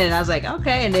singing it. And I was like,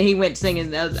 okay. And then he went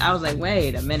singing. I was like,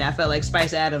 wait a minute. I felt like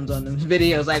Spice Adams on the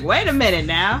videos. Like, wait a minute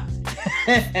now.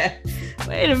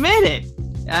 Wait a minute.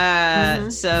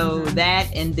 So that,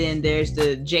 and then there's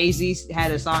the Jay-Z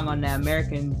had a song on the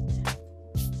American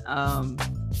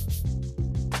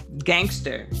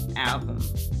Gangster album.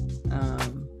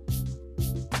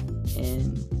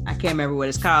 And I can't remember what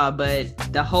it's called, but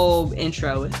the whole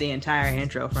intro is the entire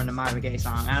intro from the Marvin Gaye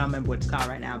song. I don't remember what it's called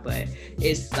right now, but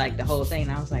it's like the whole thing.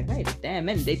 And I was like, wait a damn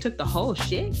minute, they took the whole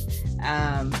shit.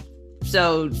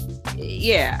 So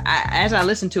yeah, as I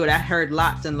listened to it, I heard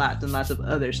lots and lots and lots of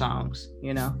other songs,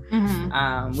 you know,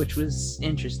 which was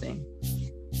interesting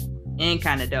and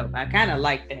kind of dope. I kind of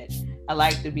like that. I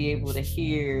like to be able to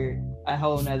hear a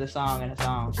whole nother song in a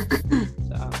song.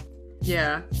 So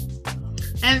yeah.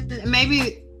 And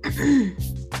maybe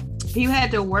you had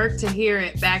to work to hear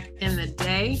it back in the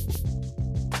day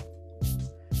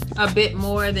a bit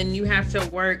more than you have to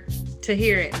work to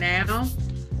hear it now.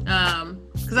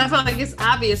 Because I feel like it's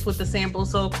obvious with the sample.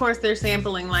 So of course they're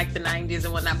sampling like the 90s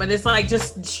and whatnot, but it's like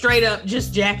just straight up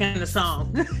just jacking the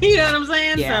song. You know what I'm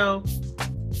saying? Yeah.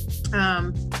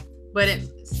 So, but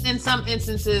in some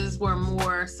instances were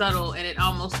more subtle, and it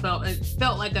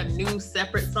felt like a new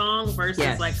separate song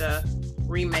versus like a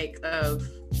remake of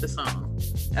the song.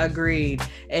 Agreed.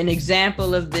 An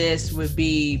example of this would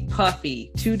be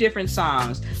Puffy, 2 different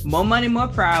songs, More Money, More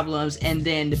Problems, and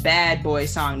then the Bad Boy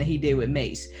song that he did with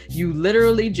Mace. You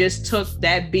literally just took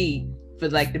that beat for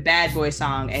like the Bad Boy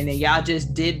song, and then y'all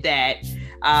just did that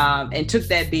and took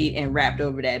that beat and rapped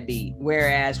over that beat.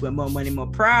 Whereas with More Money, More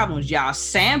Problems, y'all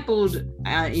sampled,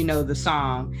 the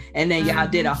song, and then y'all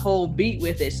did a whole beat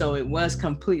with it. So it was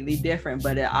completely different,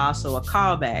 but it also a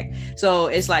callback. So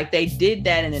it's like they did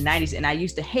that in the 90s. And I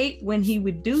used to hate when he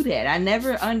would do that. I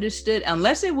never understood,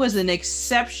 unless it was an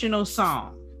exceptional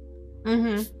song,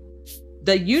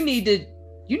 that you need to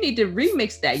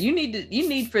remix that. You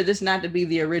need for this not to be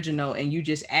the original, and you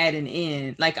just adding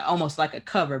in like almost like a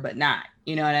cover, but not.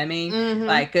 You know what I mean?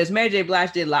 Like, because Mary J.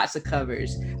 Blige did lots of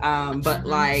covers, but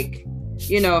like,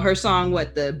 her song,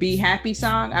 the Be Happy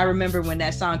song. I remember when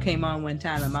that song came on one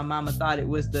time, and my mama thought it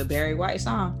was the Barry White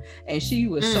song, and she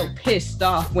was so pissed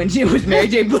off when it was Mary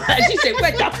J. Blige. She said,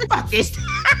 "What the fuck is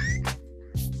that?"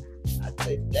 I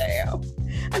said, "Damn."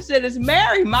 I said, "It's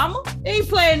Mary, mama. They ain't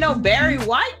playing no Barry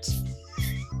White."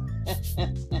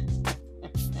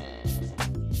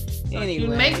 Anyway. You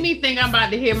make me think I'm about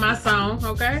to hear my song,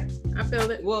 okay? I feel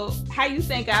it. Well, how you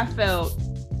think I felt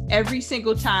every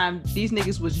single time these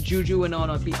niggas was jujuing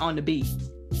on the beat?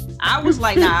 I was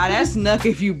like, nah, that's Nuck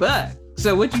If You Buck.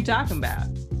 So what you talking about?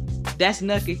 That's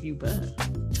Nuck If You Buck.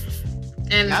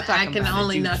 And I can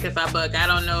only nuck if I buck. I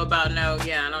don't know about I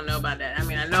don't know about that. I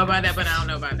mean, I know about that, but I don't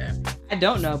know about that. I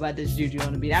don't know about this juju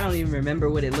on the beat. I don't even remember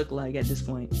what it looked like at this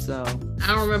point. So I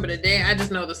don't remember the day. I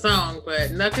just know the song.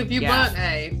 But Nuck If You Buck,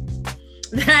 hey,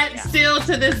 that still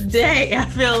to this day, I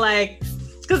feel like,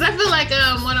 because I feel like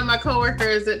one of my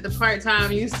coworkers at the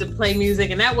part-time used to play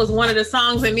music, and that was one of the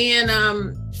songs that me and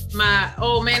my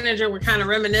old manager were kind of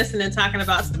reminiscing and talking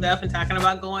about stuff and talking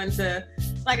about going to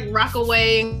like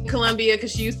Rockaway in Columbia,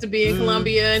 because she used to be in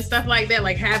Columbia and stuff like that,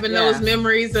 like having those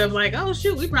memories of like, oh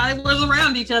shoot, we probably was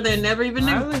around each other and never even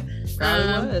knew.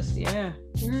 Probably was, yeah.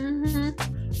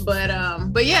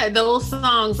 But yeah, those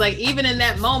songs, like even in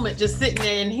that moment, just sitting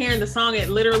there and hearing the song, it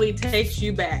literally takes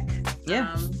you back.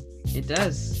 Yeah, it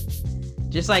does.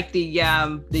 Just like the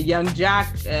Young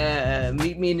Jock,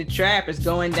 Meet Me in the Trap is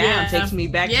going down, takes me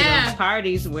back to those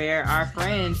parties where our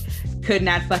friend could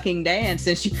not fucking dance,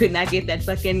 and she could not get that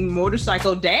fucking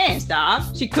motorcycle dance,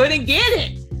 dog. She couldn't get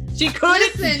it. She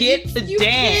couldn't get the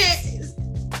dance.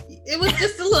 It was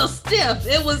just a little stiff.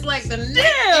 It was like the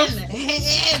neck and the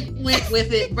head went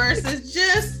with it versus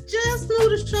just move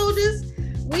the shoulders.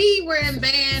 We were in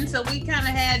band, so we kind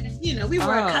of had, we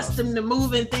were accustomed to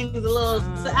moving things a little.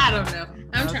 So I don't know.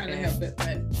 I'm trying to help it,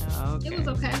 but it was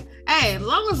okay. Hey, as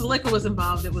long as liquor was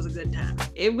involved, it was a good time.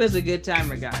 It was a good time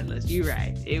regardless. You're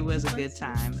right. It was a good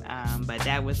time. But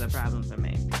that was a problem for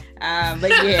me. But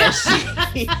yeah.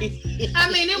 I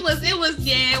mean, it was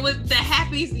the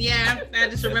happy. Yeah, I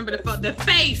just remember the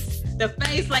face,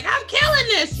 like I'm killing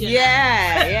this.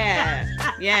 Yeah.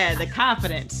 The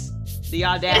confidence, the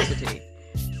audacity.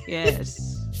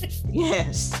 Yes.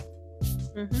 Yes.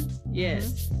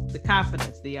 The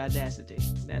confidence, the audacity.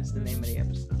 That's the name of the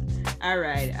episode. All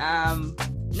right.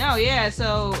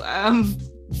 So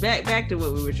back to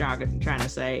what we were trying to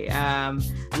say.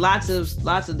 Lots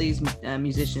of these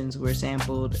musicians were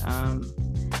sampled,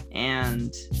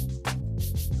 and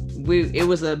it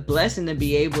was a blessing to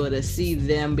be able to see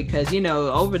them, because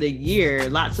over the year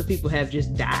lots of people have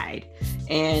just died,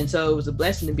 and so it was a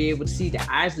blessing to be able to see the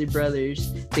Isley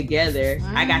brothers together.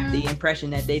 I got the impression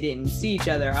that they didn't see each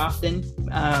other often,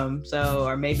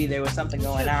 or maybe there was something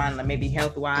going on, like maybe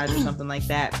health wise or something like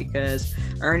that, because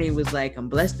Ernie was like, I'm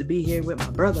blessed to be here with my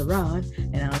brother Ron,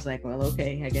 and I was like, well,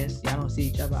 okay, I guess y'all don't see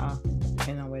each other often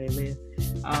depending on where they live.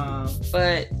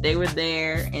 But they were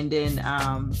there, and then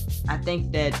I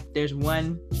think that there's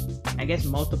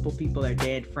multiple people are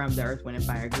dead from the Earth, Wind and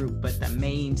Fire group, but the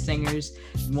main singers,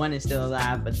 one is still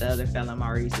alive, but the other fella,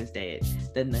 Maurice, is dead.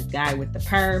 Then the guy with the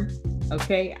perm,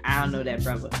 okay, I don't know that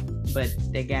brother, but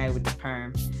the guy with the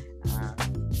perm,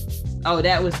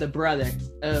 that was the brother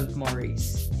of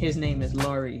Maurice. His name is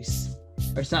Laurice.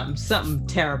 Or something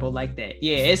terrible like that.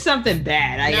 Yeah, it's something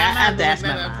bad. I have to ask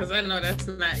my mom, because I know that's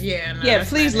not.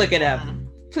 Please look it up.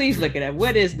 Please look it up.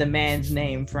 What is the man's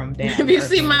name from down? If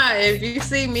you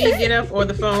see me get up or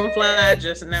the phone fly,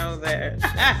 just know that.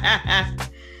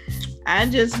 I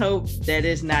just hope that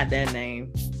it's not that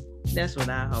name. That's what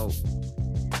I hope.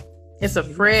 It's a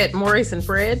Fred, Maurice and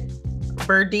Fred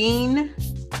Burdine.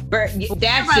 That's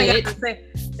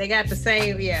it. They got the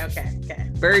same. Yeah. Okay.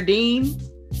 Burdine.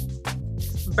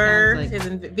 Is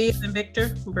in V as in Victor.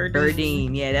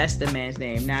 Burdine. Yeah, that's the man's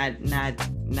name. Not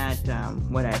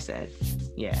what I said.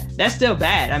 Yeah, that's still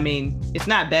bad. I mean, it's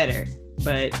not better,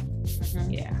 but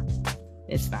yeah,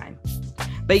 it's fine.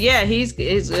 But yeah,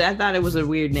 I thought it was a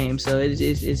weird name, so it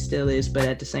still is. But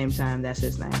at the same time, that's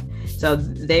his name. So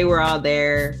they were all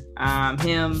there.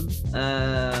 Him,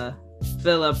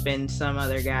 Philip, and some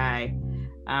other guy.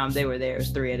 They were there. It was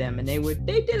three of them, and they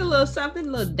did a little something, a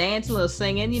little dance, a little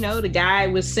singing. The guy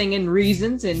was singing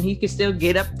Reasons, and he could still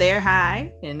get up there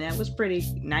high, and that was pretty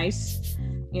nice.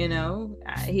 He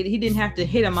didn't have to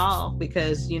hit them all,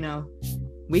 because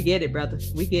we get it, brother,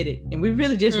 we get it, and we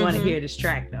really just want to hear this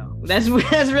track, though. That's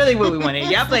really what we want to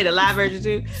hear. Y'all played a live version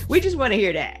too. We just want to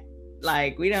hear that.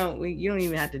 Like you don't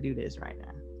even have to do this right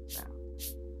now. So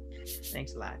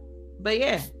thanks a lot. But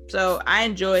yeah, so I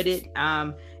enjoyed it.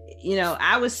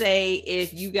 I would say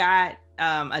if you got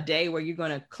a day where you're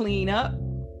going to clean up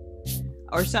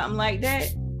or something like that,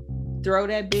 throw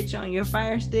that bitch on your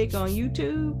Fire Stick on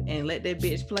YouTube and let that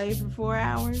bitch play for 4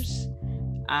 hours,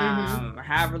 or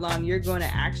however long you're going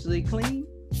to actually clean,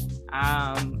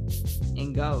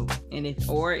 and go. And if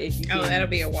you can, that'll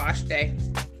be a wash day.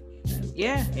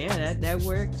 Yeah, that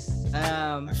works.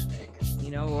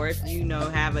 Or if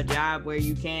have a job where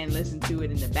you can listen to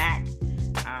it in the back.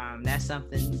 That's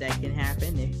something that can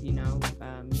happen if you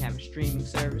have a streaming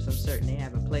service. I'm certain they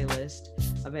have a playlist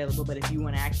available, but if you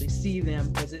want to actually see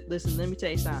them, listen, let me tell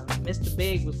you something. Mr.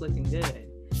 Big was looking good.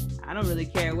 I don't really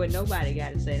care what nobody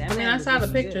got to say. I saw the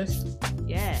pictures. Good.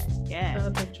 Yeah.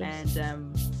 And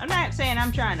I'm not saying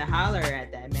I'm trying to holler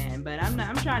at that man, but I'm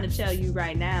trying to tell you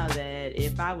right now that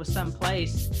if I was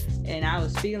someplace and I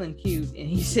was feeling cute and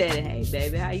he said, "Hey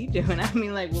baby, how you doing?" I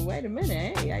mean, like, well, wait a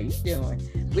minute, hey, how you doing?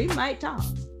 We might talk.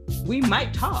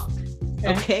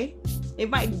 Okay? It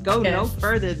might go no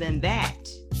further than that,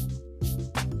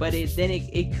 but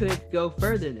it could go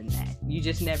further than that. You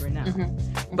just never know.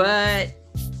 But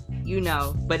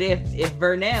but if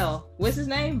Vernell, what's his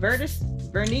name? Vernice.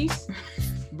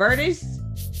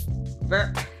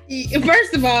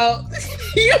 First of all,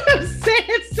 you have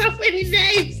said so many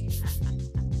names.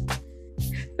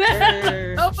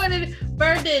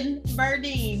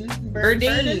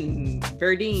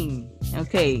 Verdine.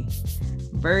 Okay.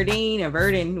 Verdine or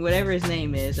Verdin, whatever his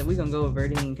name is, and we're gonna go with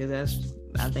Verdine because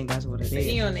I think that's what it is.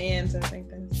 E on the end, so I think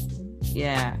that's.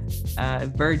 Yeah.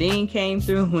 Verdine came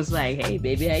through and was like, "Hey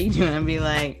baby, how you doing?" I'd be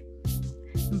like,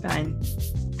 "I'm fine."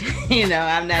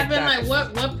 I'm not. I've been like,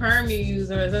 what perm you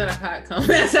use, or is that a hot comb?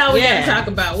 That's how we gotta talk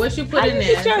about what you put in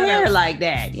there. Get your hair like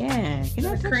that, yeah. Can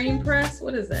I cream press?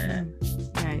 What is that?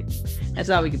 Right. That's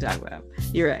all we can talk about.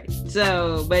 You're right.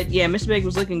 So, but yeah, Mr. Big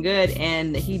was looking good,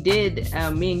 and he did.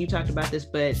 Me and you talked about this,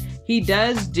 but he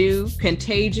does do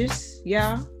Contagious,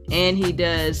 y'all, and he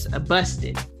does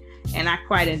Busted, and I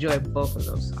quite enjoyed both of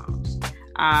those songs.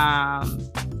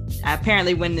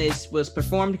 Apparently when this was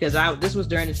performed, because this was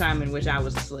during the time in which I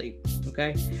was asleep,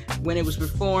 okay? When it was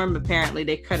performed, apparently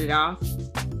they cut it off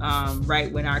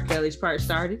right when R. Kelly's part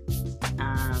started,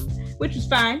 which was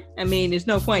fine. I mean, there's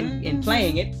no point in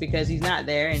playing it because he's not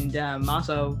there, and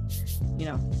also,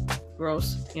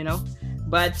 gross,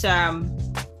 but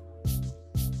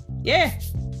yeah.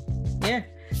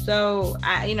 So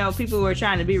people were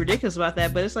trying to be ridiculous about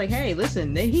that, but it's like, hey,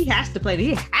 listen, he has to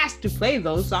play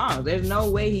those songs. There's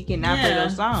no way he cannot play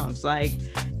those songs. Like,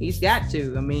 he's got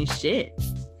to. I mean, shit.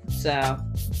 So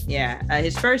Yeah,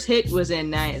 his first hit was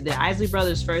the Isley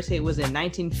Brothers' first hit was in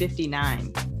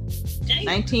 1959.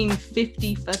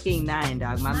 1950 fucking 9,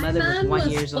 dog. My mother was 1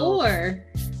 year old.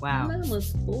 Wow. My mom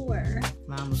was 4.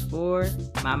 Mom was 4.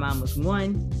 My mom was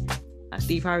 1.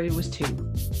 Steve Harvey was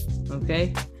 2.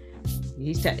 Okay.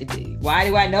 Why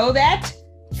do I know that?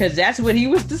 Because that's what he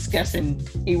was discussing.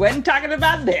 He wasn't talking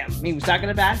about them. He was talking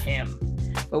about him.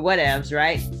 But whatevs,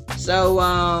 right? So,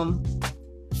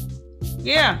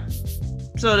 yeah.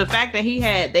 So the fact that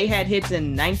they had hits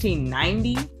in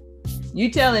 1990, you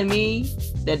telling me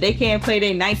that they can't play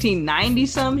their 1990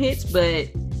 some hits, but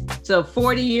so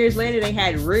 40 years later they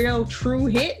had real true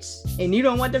hits, and you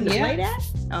don't want them to play that?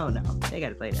 Oh no, they got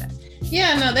to play that.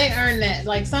 Yeah, no, they earn that.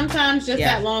 Like sometimes just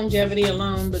that longevity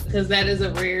alone, because that is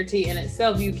a rarity in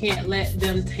itself. You can't let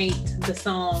them taint the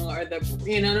song or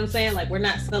you know what I'm saying? Like we're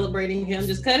not celebrating him.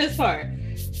 Just cut his part.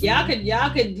 Y'all could,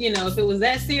 you know, if it was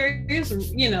that serious,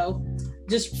 you know,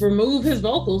 just remove his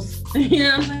vocals. You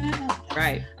know what I'm saying?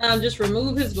 Right. Just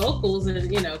remove his vocals and,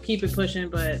 you know, keep it pushing.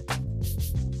 But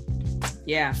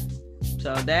yeah,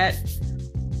 so that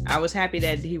I was happy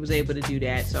that he was able to do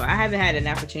that. So I haven't had an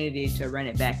opportunity to run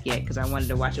it back yet because I wanted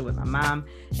to watch it with my mom,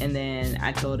 and then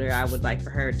I told her I would like for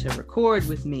her to record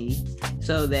with me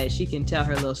so that she can tell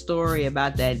her little story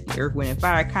about that Earth, Wind and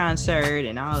Fire concert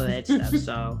and all of that stuff.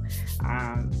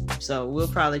 So we'll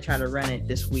probably try to run it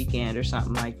this weekend or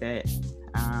something like that.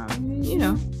 You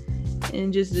know,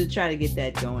 and just to try to get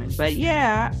that going. But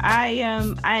yeah,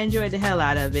 I enjoyed the hell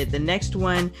out of it. The next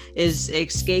one is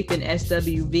Escape in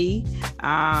SWV.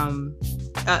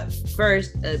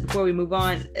 First, before we move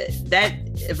on, that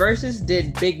Versus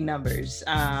did big numbers,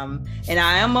 and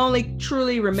I am only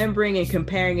truly remembering and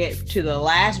comparing it to the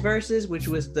last Versus, which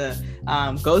was the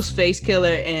Ghostface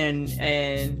Killer and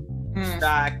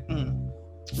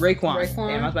Raekwon.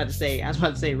 Damn, I was about to say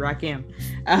Rakim.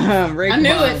 Raekwon. I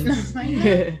knew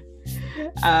it.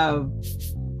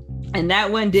 And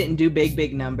that one didn't do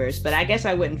big numbers, but I guess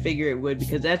I wouldn't figure it would,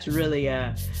 because that's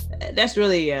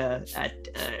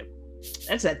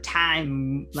a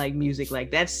time like music.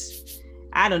 Like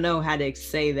I don't know how to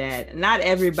say that. Not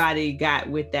everybody got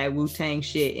with that Wu-Tang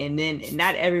shit, and then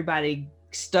not everybody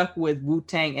stuck with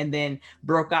Wu-Tang and then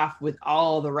broke off with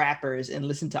all the rappers and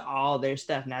listened to all their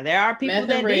stuff. Now there are people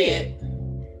that did.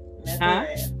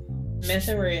 Meth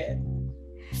and Red.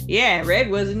 Yeah, Red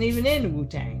wasn't even in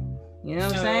Wu-Tang. You know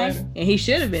what I'm saying? And he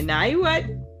should have been. Nah, he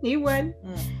wasn't.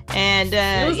 And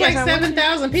it was like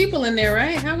 7,000 people in there,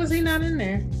 right? How was he not in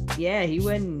there? Yeah, he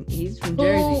wasn't. He's from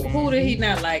Jersey. Who did he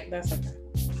not like? That's okay.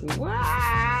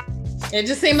 What? It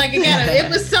just seemed like it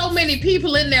was so many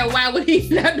people in there. Why would he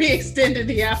not be extended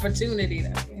the opportunity?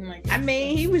 I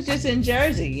mean, he was just in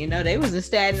Jersey, you know, they was in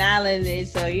Staten Island. And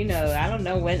so, you know, I don't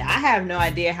know when, I have no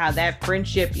idea how that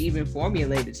friendship even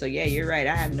formulated. So yeah, you're right.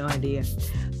 I have no idea.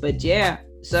 But yeah,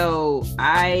 so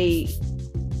I'm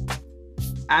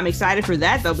excited for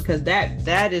that though, because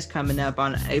that is coming up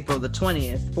on April the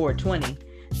 20th, 420.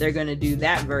 They're going to do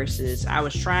that Versus. I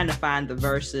was trying to find the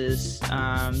Versus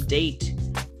date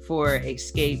for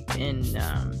Escape in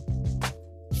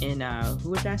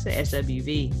who did I say?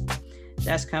 SWV.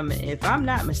 That's coming, if I'm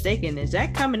not mistaken, is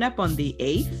that coming up on the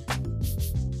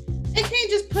 8th? They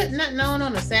can't just put nothing on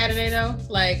a Saturday though,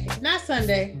 like not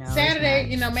Sunday, no, Saturday,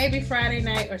 you know, maybe Friday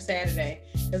night or Saturday.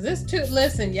 Cause this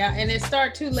listen, y'all, and it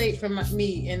start too late for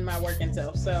me and my working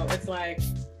self. So it's like,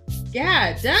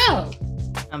 God, no.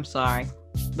 I'm sorry,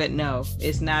 but no,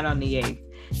 it's not on the 8th.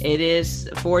 It is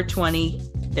 420.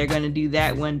 They're going to do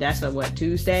that one. That's a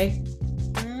Tuesday?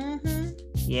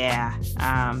 Yeah.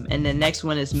 And the next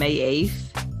one is May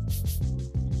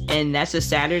 8th. And that's a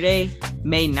Saturday.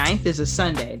 May 9th is a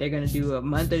Sunday. They're going to do a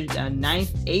 9th,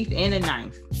 8th, and a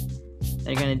 9th.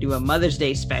 They're going to do a Mother's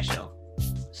Day special.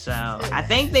 So I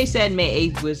think they said May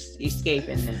 8th was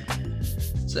Escaping.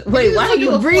 So, wait, why are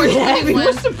you breathing heavy?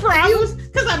 What's the problem?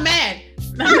 Because I'm mad.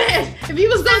 If you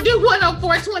was going to do one on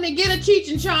 420, get a Cheech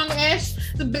and Chong Ash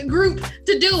the group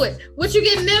to do it. What you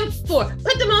getting them for?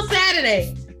 Put them on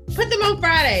Saturday. Put them on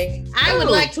Friday. I would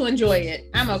like to enjoy it.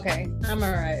 I'm okay. I'm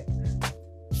all right.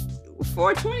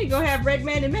 420 go have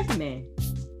Redman and Method Man.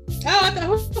 Oh,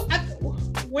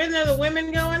 when are the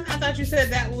women going? I thought you said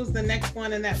that was the next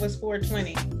one and that was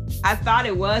 420. I thought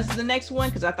it was the next one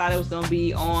because I thought it was going to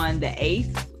be on the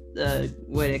 8th,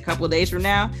 a couple of days from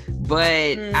now.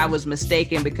 But I was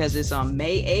mistaken because it's on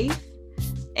May 8th.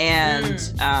 And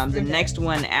the next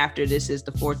one after this is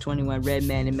the 421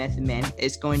 Redman and Method Man.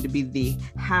 It's going to be the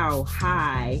How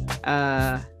High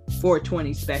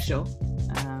 420 special.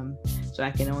 So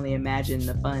I can only imagine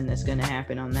the fun that's going to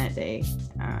happen on that day.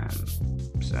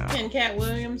 Can Cat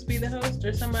Williams be the host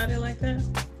or somebody like that?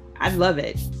 I love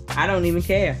it. I don't even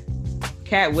care.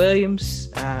 Cat Williams.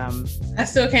 I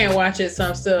still can't watch it, so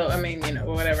I'm still. I mean,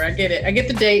 whatever. I get it. I get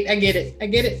the date. I get it.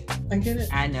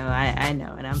 I know,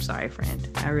 and I'm sorry, friend.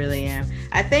 I really am.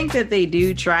 I think that they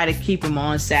do try to keep them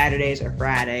on Saturdays or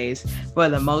Fridays for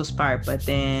the most part, but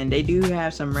then they do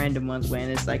have some random ones when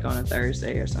it's like on a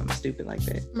Thursday or something stupid like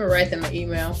that. I'm gonna write them an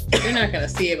email. They're not gonna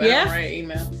see it, but I'll write an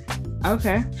email.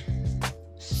 Okay.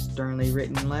 Sternly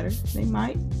written letter. They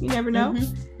might. You never know.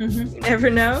 You never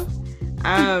know.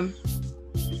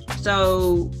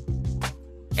 So,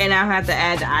 and I'll have to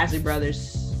add the Isley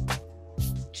Brothers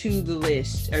to the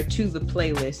list or to the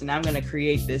playlist, and I'm gonna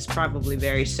create this probably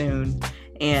very soon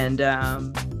and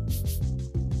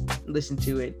listen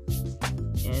to it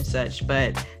and such.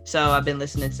 But so I've been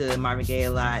listening to Marvin Gaye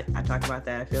a lot. I talk about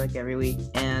that I feel like every week,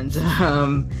 and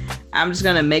I'm just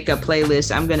gonna make a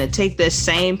playlist. I'm gonna take this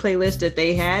same playlist that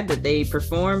they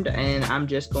performed, and I'm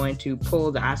just going to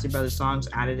pull the Isley Brothers songs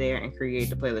out of there and create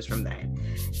the playlist from that.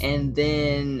 And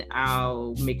then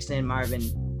I'll mix in Marvin,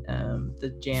 the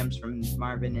jams from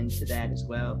Marvin into that as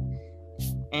well.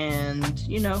 And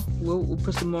we'll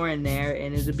put some more in there,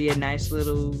 and it'll be a nice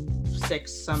little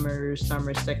summer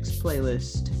sex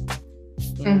playlist.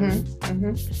 So.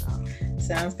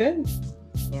 Sounds good.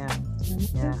 Yeah.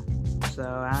 So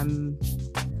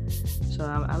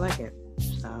I like it.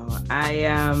 So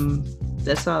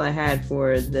that's all I had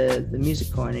for the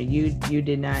music corner. You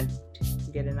did not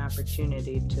get an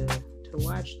opportunity to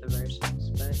watch the verses,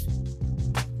 but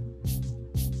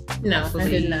no, I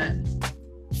did not.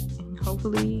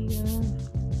 Hopefully,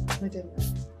 I did not.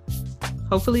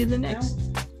 Hopefully the next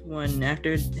one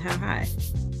after How High,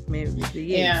 maybe the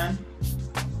year. Yeah,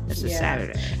 it's a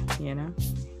Saturday,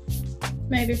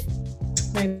 Maybe.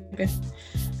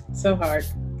 So hard.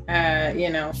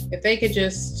 If they could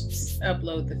just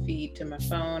upload the feed to my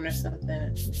phone or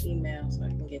something, email, so I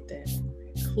can get that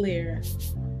clear,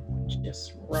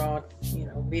 just raw,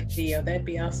 video, that'd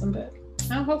be awesome. But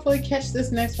I'll hopefully catch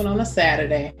this next one on a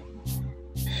Saturday.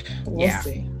 We'll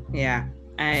see. Yeah,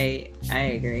 I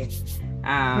agree.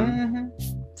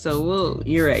 So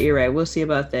you're right. We'll see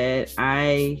about that.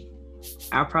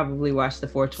 I'll probably watch the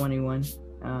 421.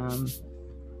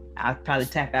 I'll probably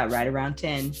tap out right around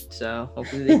 10. So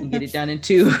hopefully they can get it done in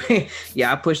 2.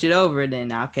 I'll push it over,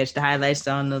 then I'll catch the highlights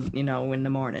on the, in the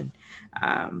morning.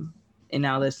 And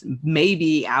I'll listen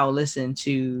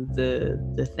to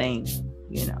the thing.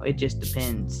 It just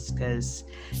depends, because,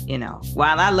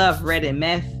 while I love Red and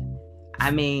Meth, I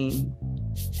mean,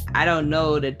 I don't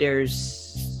know that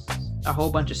there's a whole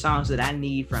bunch of songs that I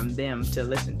need from them to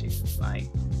listen to, like,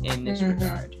 in this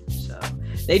regard. So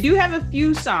they do have a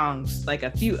few songs, like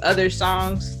a few other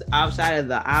songs outside of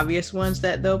the obvious ones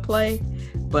that they'll play,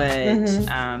 but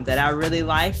that I really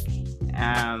like.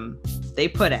 They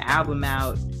put an album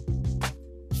out.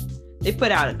 They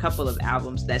put out a couple of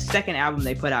albums. That second album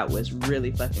they put out was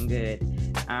really fucking good.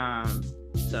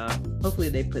 So hopefully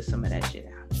they put some of that shit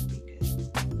out.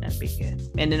 That'd be good.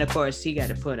 And then of course he got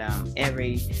to put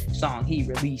every song he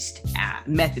released out.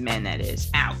 Method Man, that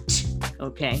is, out.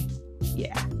 Okay?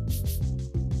 Yeah.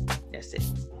 That's it.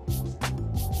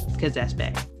 Because that's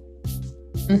back.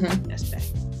 That's back.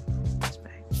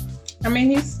 I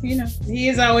mean, he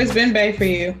has always been bae for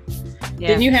you. Yeah.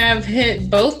 Didn't you have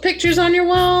hit both pictures on your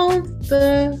wall?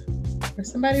 Or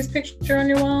somebody's picture on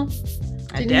your wall?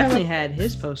 I definitely had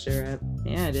his poster up.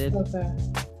 Yeah, I did. Okay.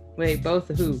 Wait, both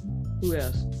of who? Who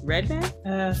else? Redman?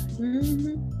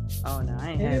 Oh no, I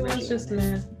ain't had Redman. It was just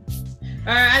man.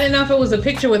 I didn't know if it was a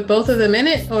picture with both of them in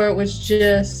it, or it was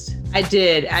just. I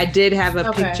did have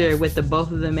a picture with the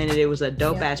both of them in it. It was a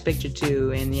dope ass picture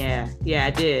too, and yeah,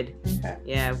 I did. Okay.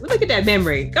 Yeah, well, look at that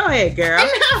memory. Go ahead, girl. I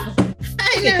know.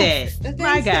 Look at that.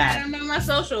 My God. I don't know my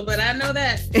social, but I know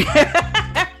that.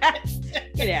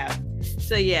 Get out.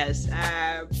 So yes.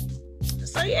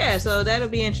 So that'll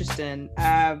be interesting.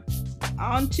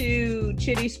 On to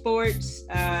Chitty Sports.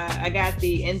 I got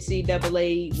the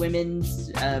NCAA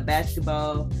women's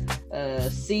basketball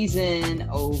season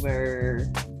over.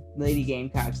 Lady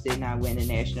Gamecocks did not win the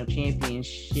national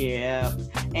championship,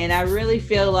 and I really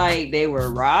feel like they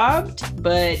were robbed.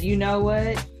 But you know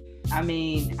what? I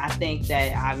mean, I think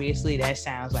that obviously that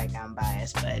sounds like I'm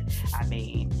biased, but I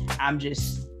mean, I'm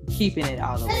just keeping it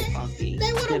all the way funky.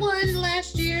 They would have won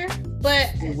last year,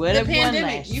 but the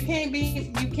pandemic, you can't,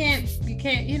 it's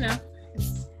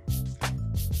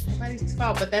nobody's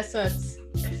fault, but that sucks.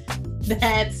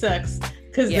 That sucks,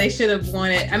 because they should have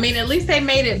won it. I mean, at least they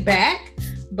made it back,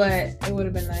 but it would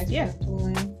have been nice to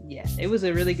win. Yeah, it was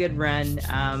a really good run.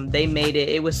 They made it.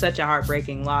 It was such a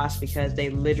heartbreaking loss because they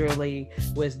literally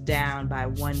was down by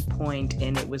 1 point,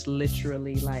 and it was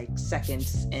literally like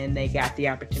seconds, and they got the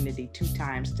opportunity 2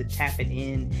 times to tap it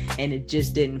in, and it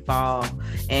just didn't fall.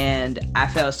 And I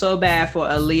felt so bad for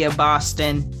Aaliyah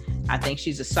Boston. I think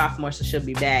she's a sophomore, so she'll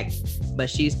be back. But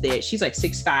she's there. She's like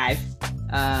 6'5".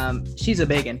 She's a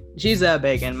biggin,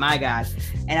 my God.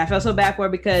 And I felt so bad for her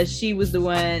because she was the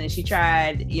one, and she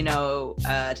tried,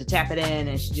 to tap it in,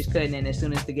 and she just couldn't. And as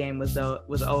soon as the game was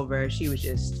over, she was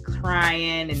just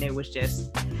crying, and it was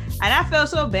just, and I felt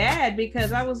so bad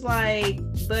because I was like,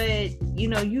 but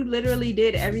you literally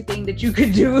did everything that you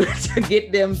could do to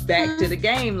get them back to the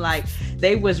game. Like,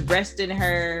 they was resting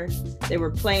her, they were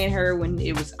playing her when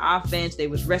it was offense, they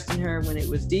was resting her when it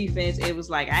was defense. It was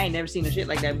like, I ain't never seen no shit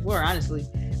like that before, honestly.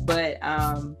 But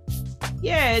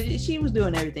yeah, she was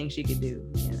doing everything she could do,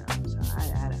 so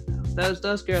I don't know.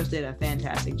 Those girls did a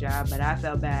fantastic job, but I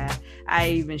felt bad. I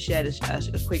even shed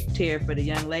a quick tear for the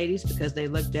young ladies because they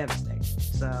looked devastated.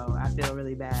 So I feel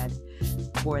really bad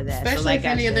for that. Especially if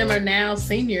any of them are now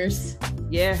seniors.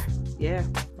 Yeah.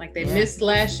 Like they missed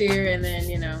last year, and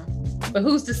then, but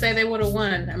who's to say they would have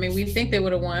won? I mean, we think they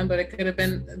would have won, but it could have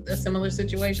been a similar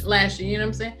situation last year. You know what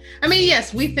I'm saying? I mean,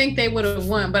 yes, we think they would have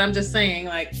won, but I'm just saying,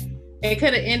 like, it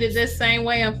could have ended this same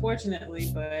way,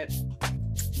 unfortunately. But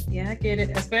yeah, I get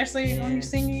it, especially on your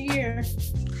senior year.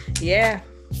 Yeah.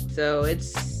 So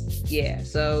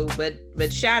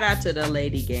but shout out to the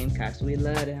Lady Gamecocks. We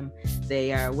love them.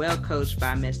 They are well coached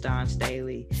by Miss Dawn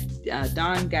Staley.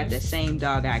 Dawn got the same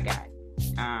dog I got.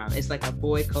 It's like a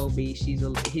boy Kobe. He's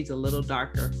a little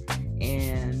darker,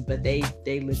 but they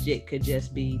legit could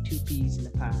just be 2 peas in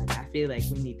a pod. I feel like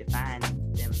we need to find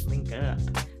them, link up.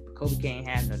 But Kobe can't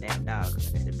have no damn dog.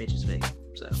 The bitch is big.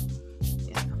 So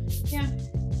yeah.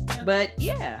 But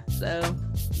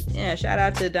shout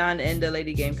out to Don and the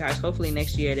Lady Gamecocks. Hopefully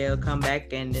next year they'll come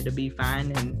back and it'll be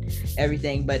fine and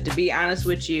everything. But to be honest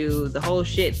with you, the whole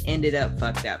shit ended up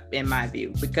fucked up in my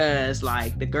view, because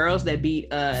like the girls that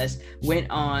beat us went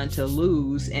on to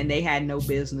lose, and they had no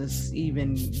business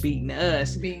even beating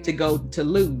us to go to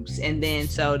lose. And then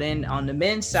on the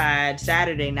men's side,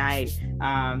 Saturday night,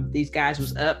 these guys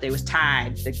was up. They was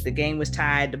tied. The game was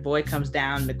tied. The boy comes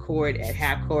down the court at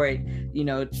half court,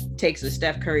 takes a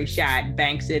Steph Curry shot,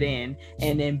 banks it in,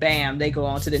 and then bam, they go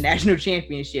on to the national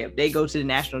championship. They go to the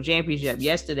national championship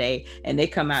yesterday, and they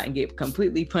come out and get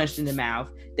completely punched in the mouth.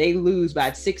 They lose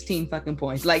by 16 fucking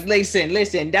points. Like, listen,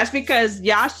 that's because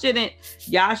y'all should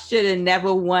have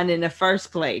never won in the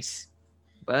first place.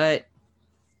 But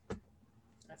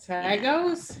that's how it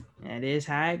goes. That is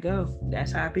how it goes.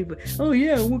 That's how people,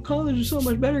 college is so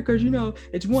much better because,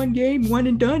 it's one game, one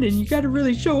and done, and you got to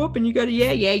really show up, and you got to,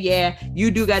 you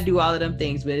do got to do all of them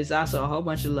things, but it's also a whole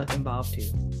bunch of luck involved too.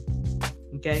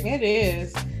 Okay? It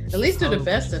is. At least do the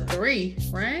best of 3,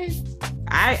 right?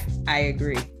 I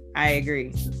agree.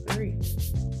 3.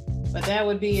 But that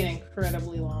would be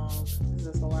incredibly long.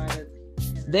 That's a lot of...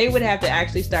 They would have to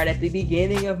actually start at the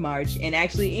beginning of March and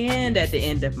actually end at the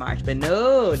end of March. But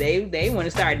no, they want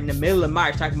to start in the middle of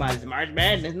March talking about it's March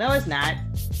Madness. No, it's not.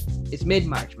 It's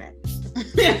mid-March Madness.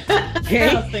 Okay?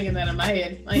 I was thinking that in my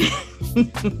head. Like,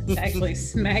 actually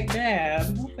smack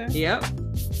dab. Okay. Yep.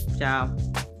 Ciao.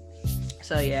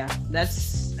 So yeah,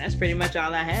 that's pretty much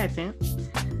all I had, fam.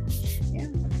 Yeah.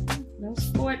 No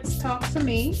sports talk for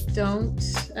me. Don't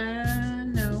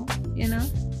no,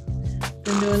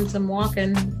 Been doing some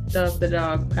walking, the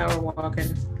dog, power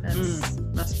walking. That's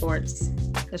my sports.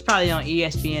 It's probably on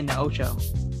ESPN, the Ocho.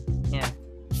 Yeah.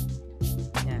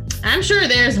 I'm sure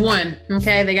there's one.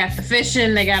 Okay, they got the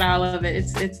fishing, they got all of it.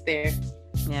 It's there.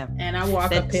 Yeah. And I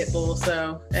walk a pit bull,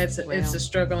 so it's a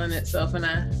struggle in itself, and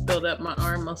I build up my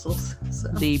arm muscles. So.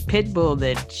 The pit bull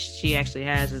that she actually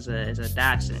has is a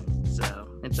Dachshund. So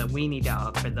it's a weenie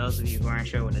dog for those of you who aren't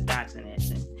sure what a Dachshund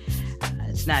is. And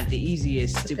it's not the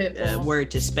easiest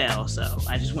word to spell, so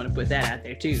I just want to put that out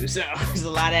there too. So there's a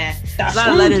lot of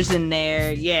letters in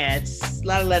there. Yeah, it's a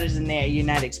lot of letters in there you're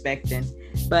not expecting,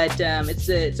 but it's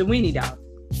a weenie dog.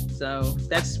 So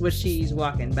that's what she's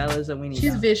walking. Bella's a weenie dog.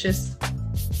 She's vicious.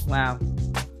 Wow.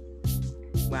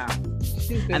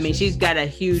 I mean, she's got a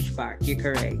huge bark. You're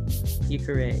correct.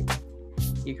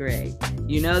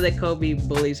 You know that Kobe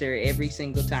bullies her every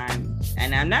single time,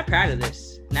 and I'm not proud of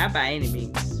this. Not by any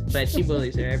means, but she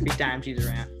bullies her every time she's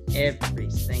around. Every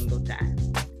single time.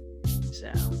 So.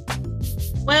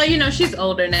 Well, she's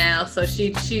older now, so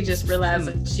she just realized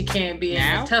that she can't be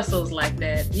in the tussles like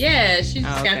that. Yeah, she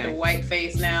just got the white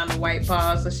face now and the white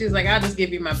paws, so she's like, I'll just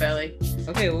give you my belly.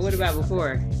 Okay, well, what about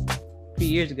before? A few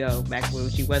years ago, back when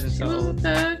she wasn't so old.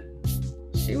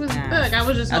 She She was a thug. I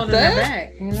was just holding her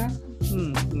back, you know.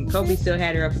 Kobe still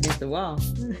had her up against the wall.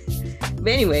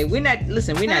 But anyway, we're not doing this,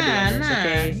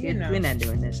 okay? We're not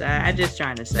doing this. I'm just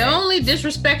trying to say. The only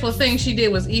disrespectful thing she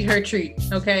did was eat her treat,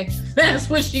 okay? That's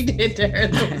what she did to her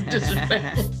that was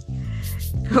disrespectful.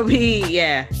 Kobe,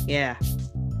 yeah.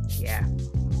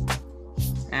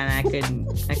 And I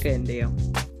couldn't deal.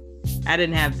 I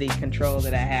didn't have the control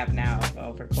that I have now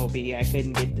over Kobe. I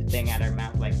couldn't get the thing out of her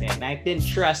mouth like that. And I didn't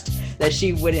trust that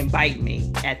she wouldn't bite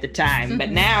me at the time. Mm-hmm.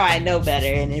 But now I know better.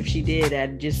 And if she did,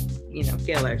 I'd just,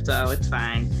 kill her. So it's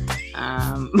fine.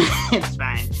 It's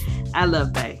fine. I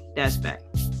love Bae. That's Bae.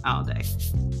 All day.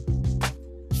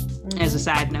 Mm-hmm. As a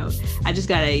side note, I just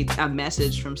got a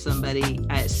message from somebody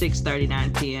at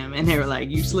 6:39 p.m. and they were like,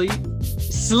 "You sleep?"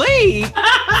 Sleep?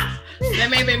 That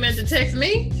maybe meant to text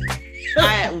me?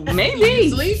 Maybe. You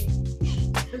sleep?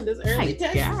 In this early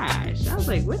text? Gosh. I was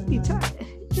like, what are you talking?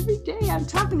 Every day I'm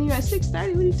talking to you at 6:30. What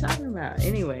are you talking about?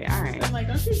 Anyway, all right. I'm like,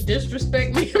 don't you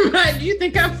disrespect me? Do you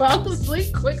think I fall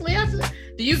asleep quickly after that?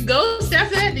 Do you ghost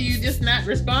after that? Do you just not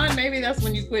respond? Maybe that's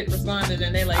when you quit responding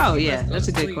and they like, oh yeah, that's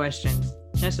a good question.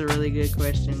 That's a really good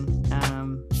question.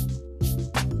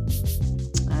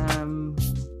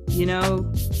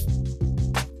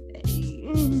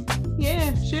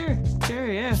 Yeah, sure,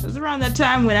 yeah. It was around that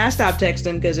time when I stopped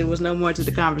texting because it was no more to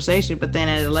the conversation. But then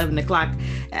at 11 o'clock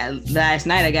last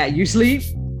night, I got, "You sleep?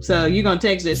 So you gonna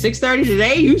text at 6:30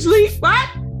 today? You sleep? What?"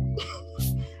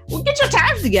 Well, get your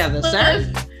times together,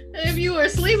 sir. If you were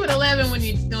asleep at 11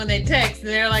 when they text,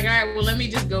 they're like, "All right, well, let me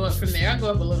just go up from there. I'll go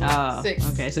up a little bit."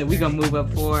 6. Okay, so we gonna move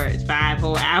up 5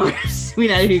 whole hours. We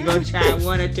not even gonna try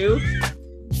 1 or 2.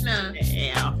 No.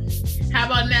 Yeah. How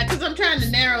about that? Because I'm trying to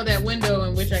narrow that window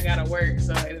in which I gotta work,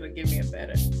 so it'll give me a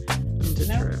better.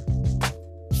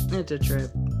 It's a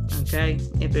trip. Okay.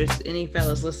 If there's any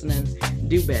fellas listening,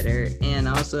 do better. And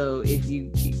also, if you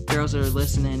girls are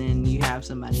listening and you have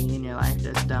somebody in your life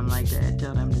that's dumb like that,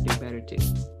 tell them to do better too.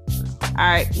 So, all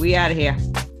right, we out of here.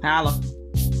 Holla.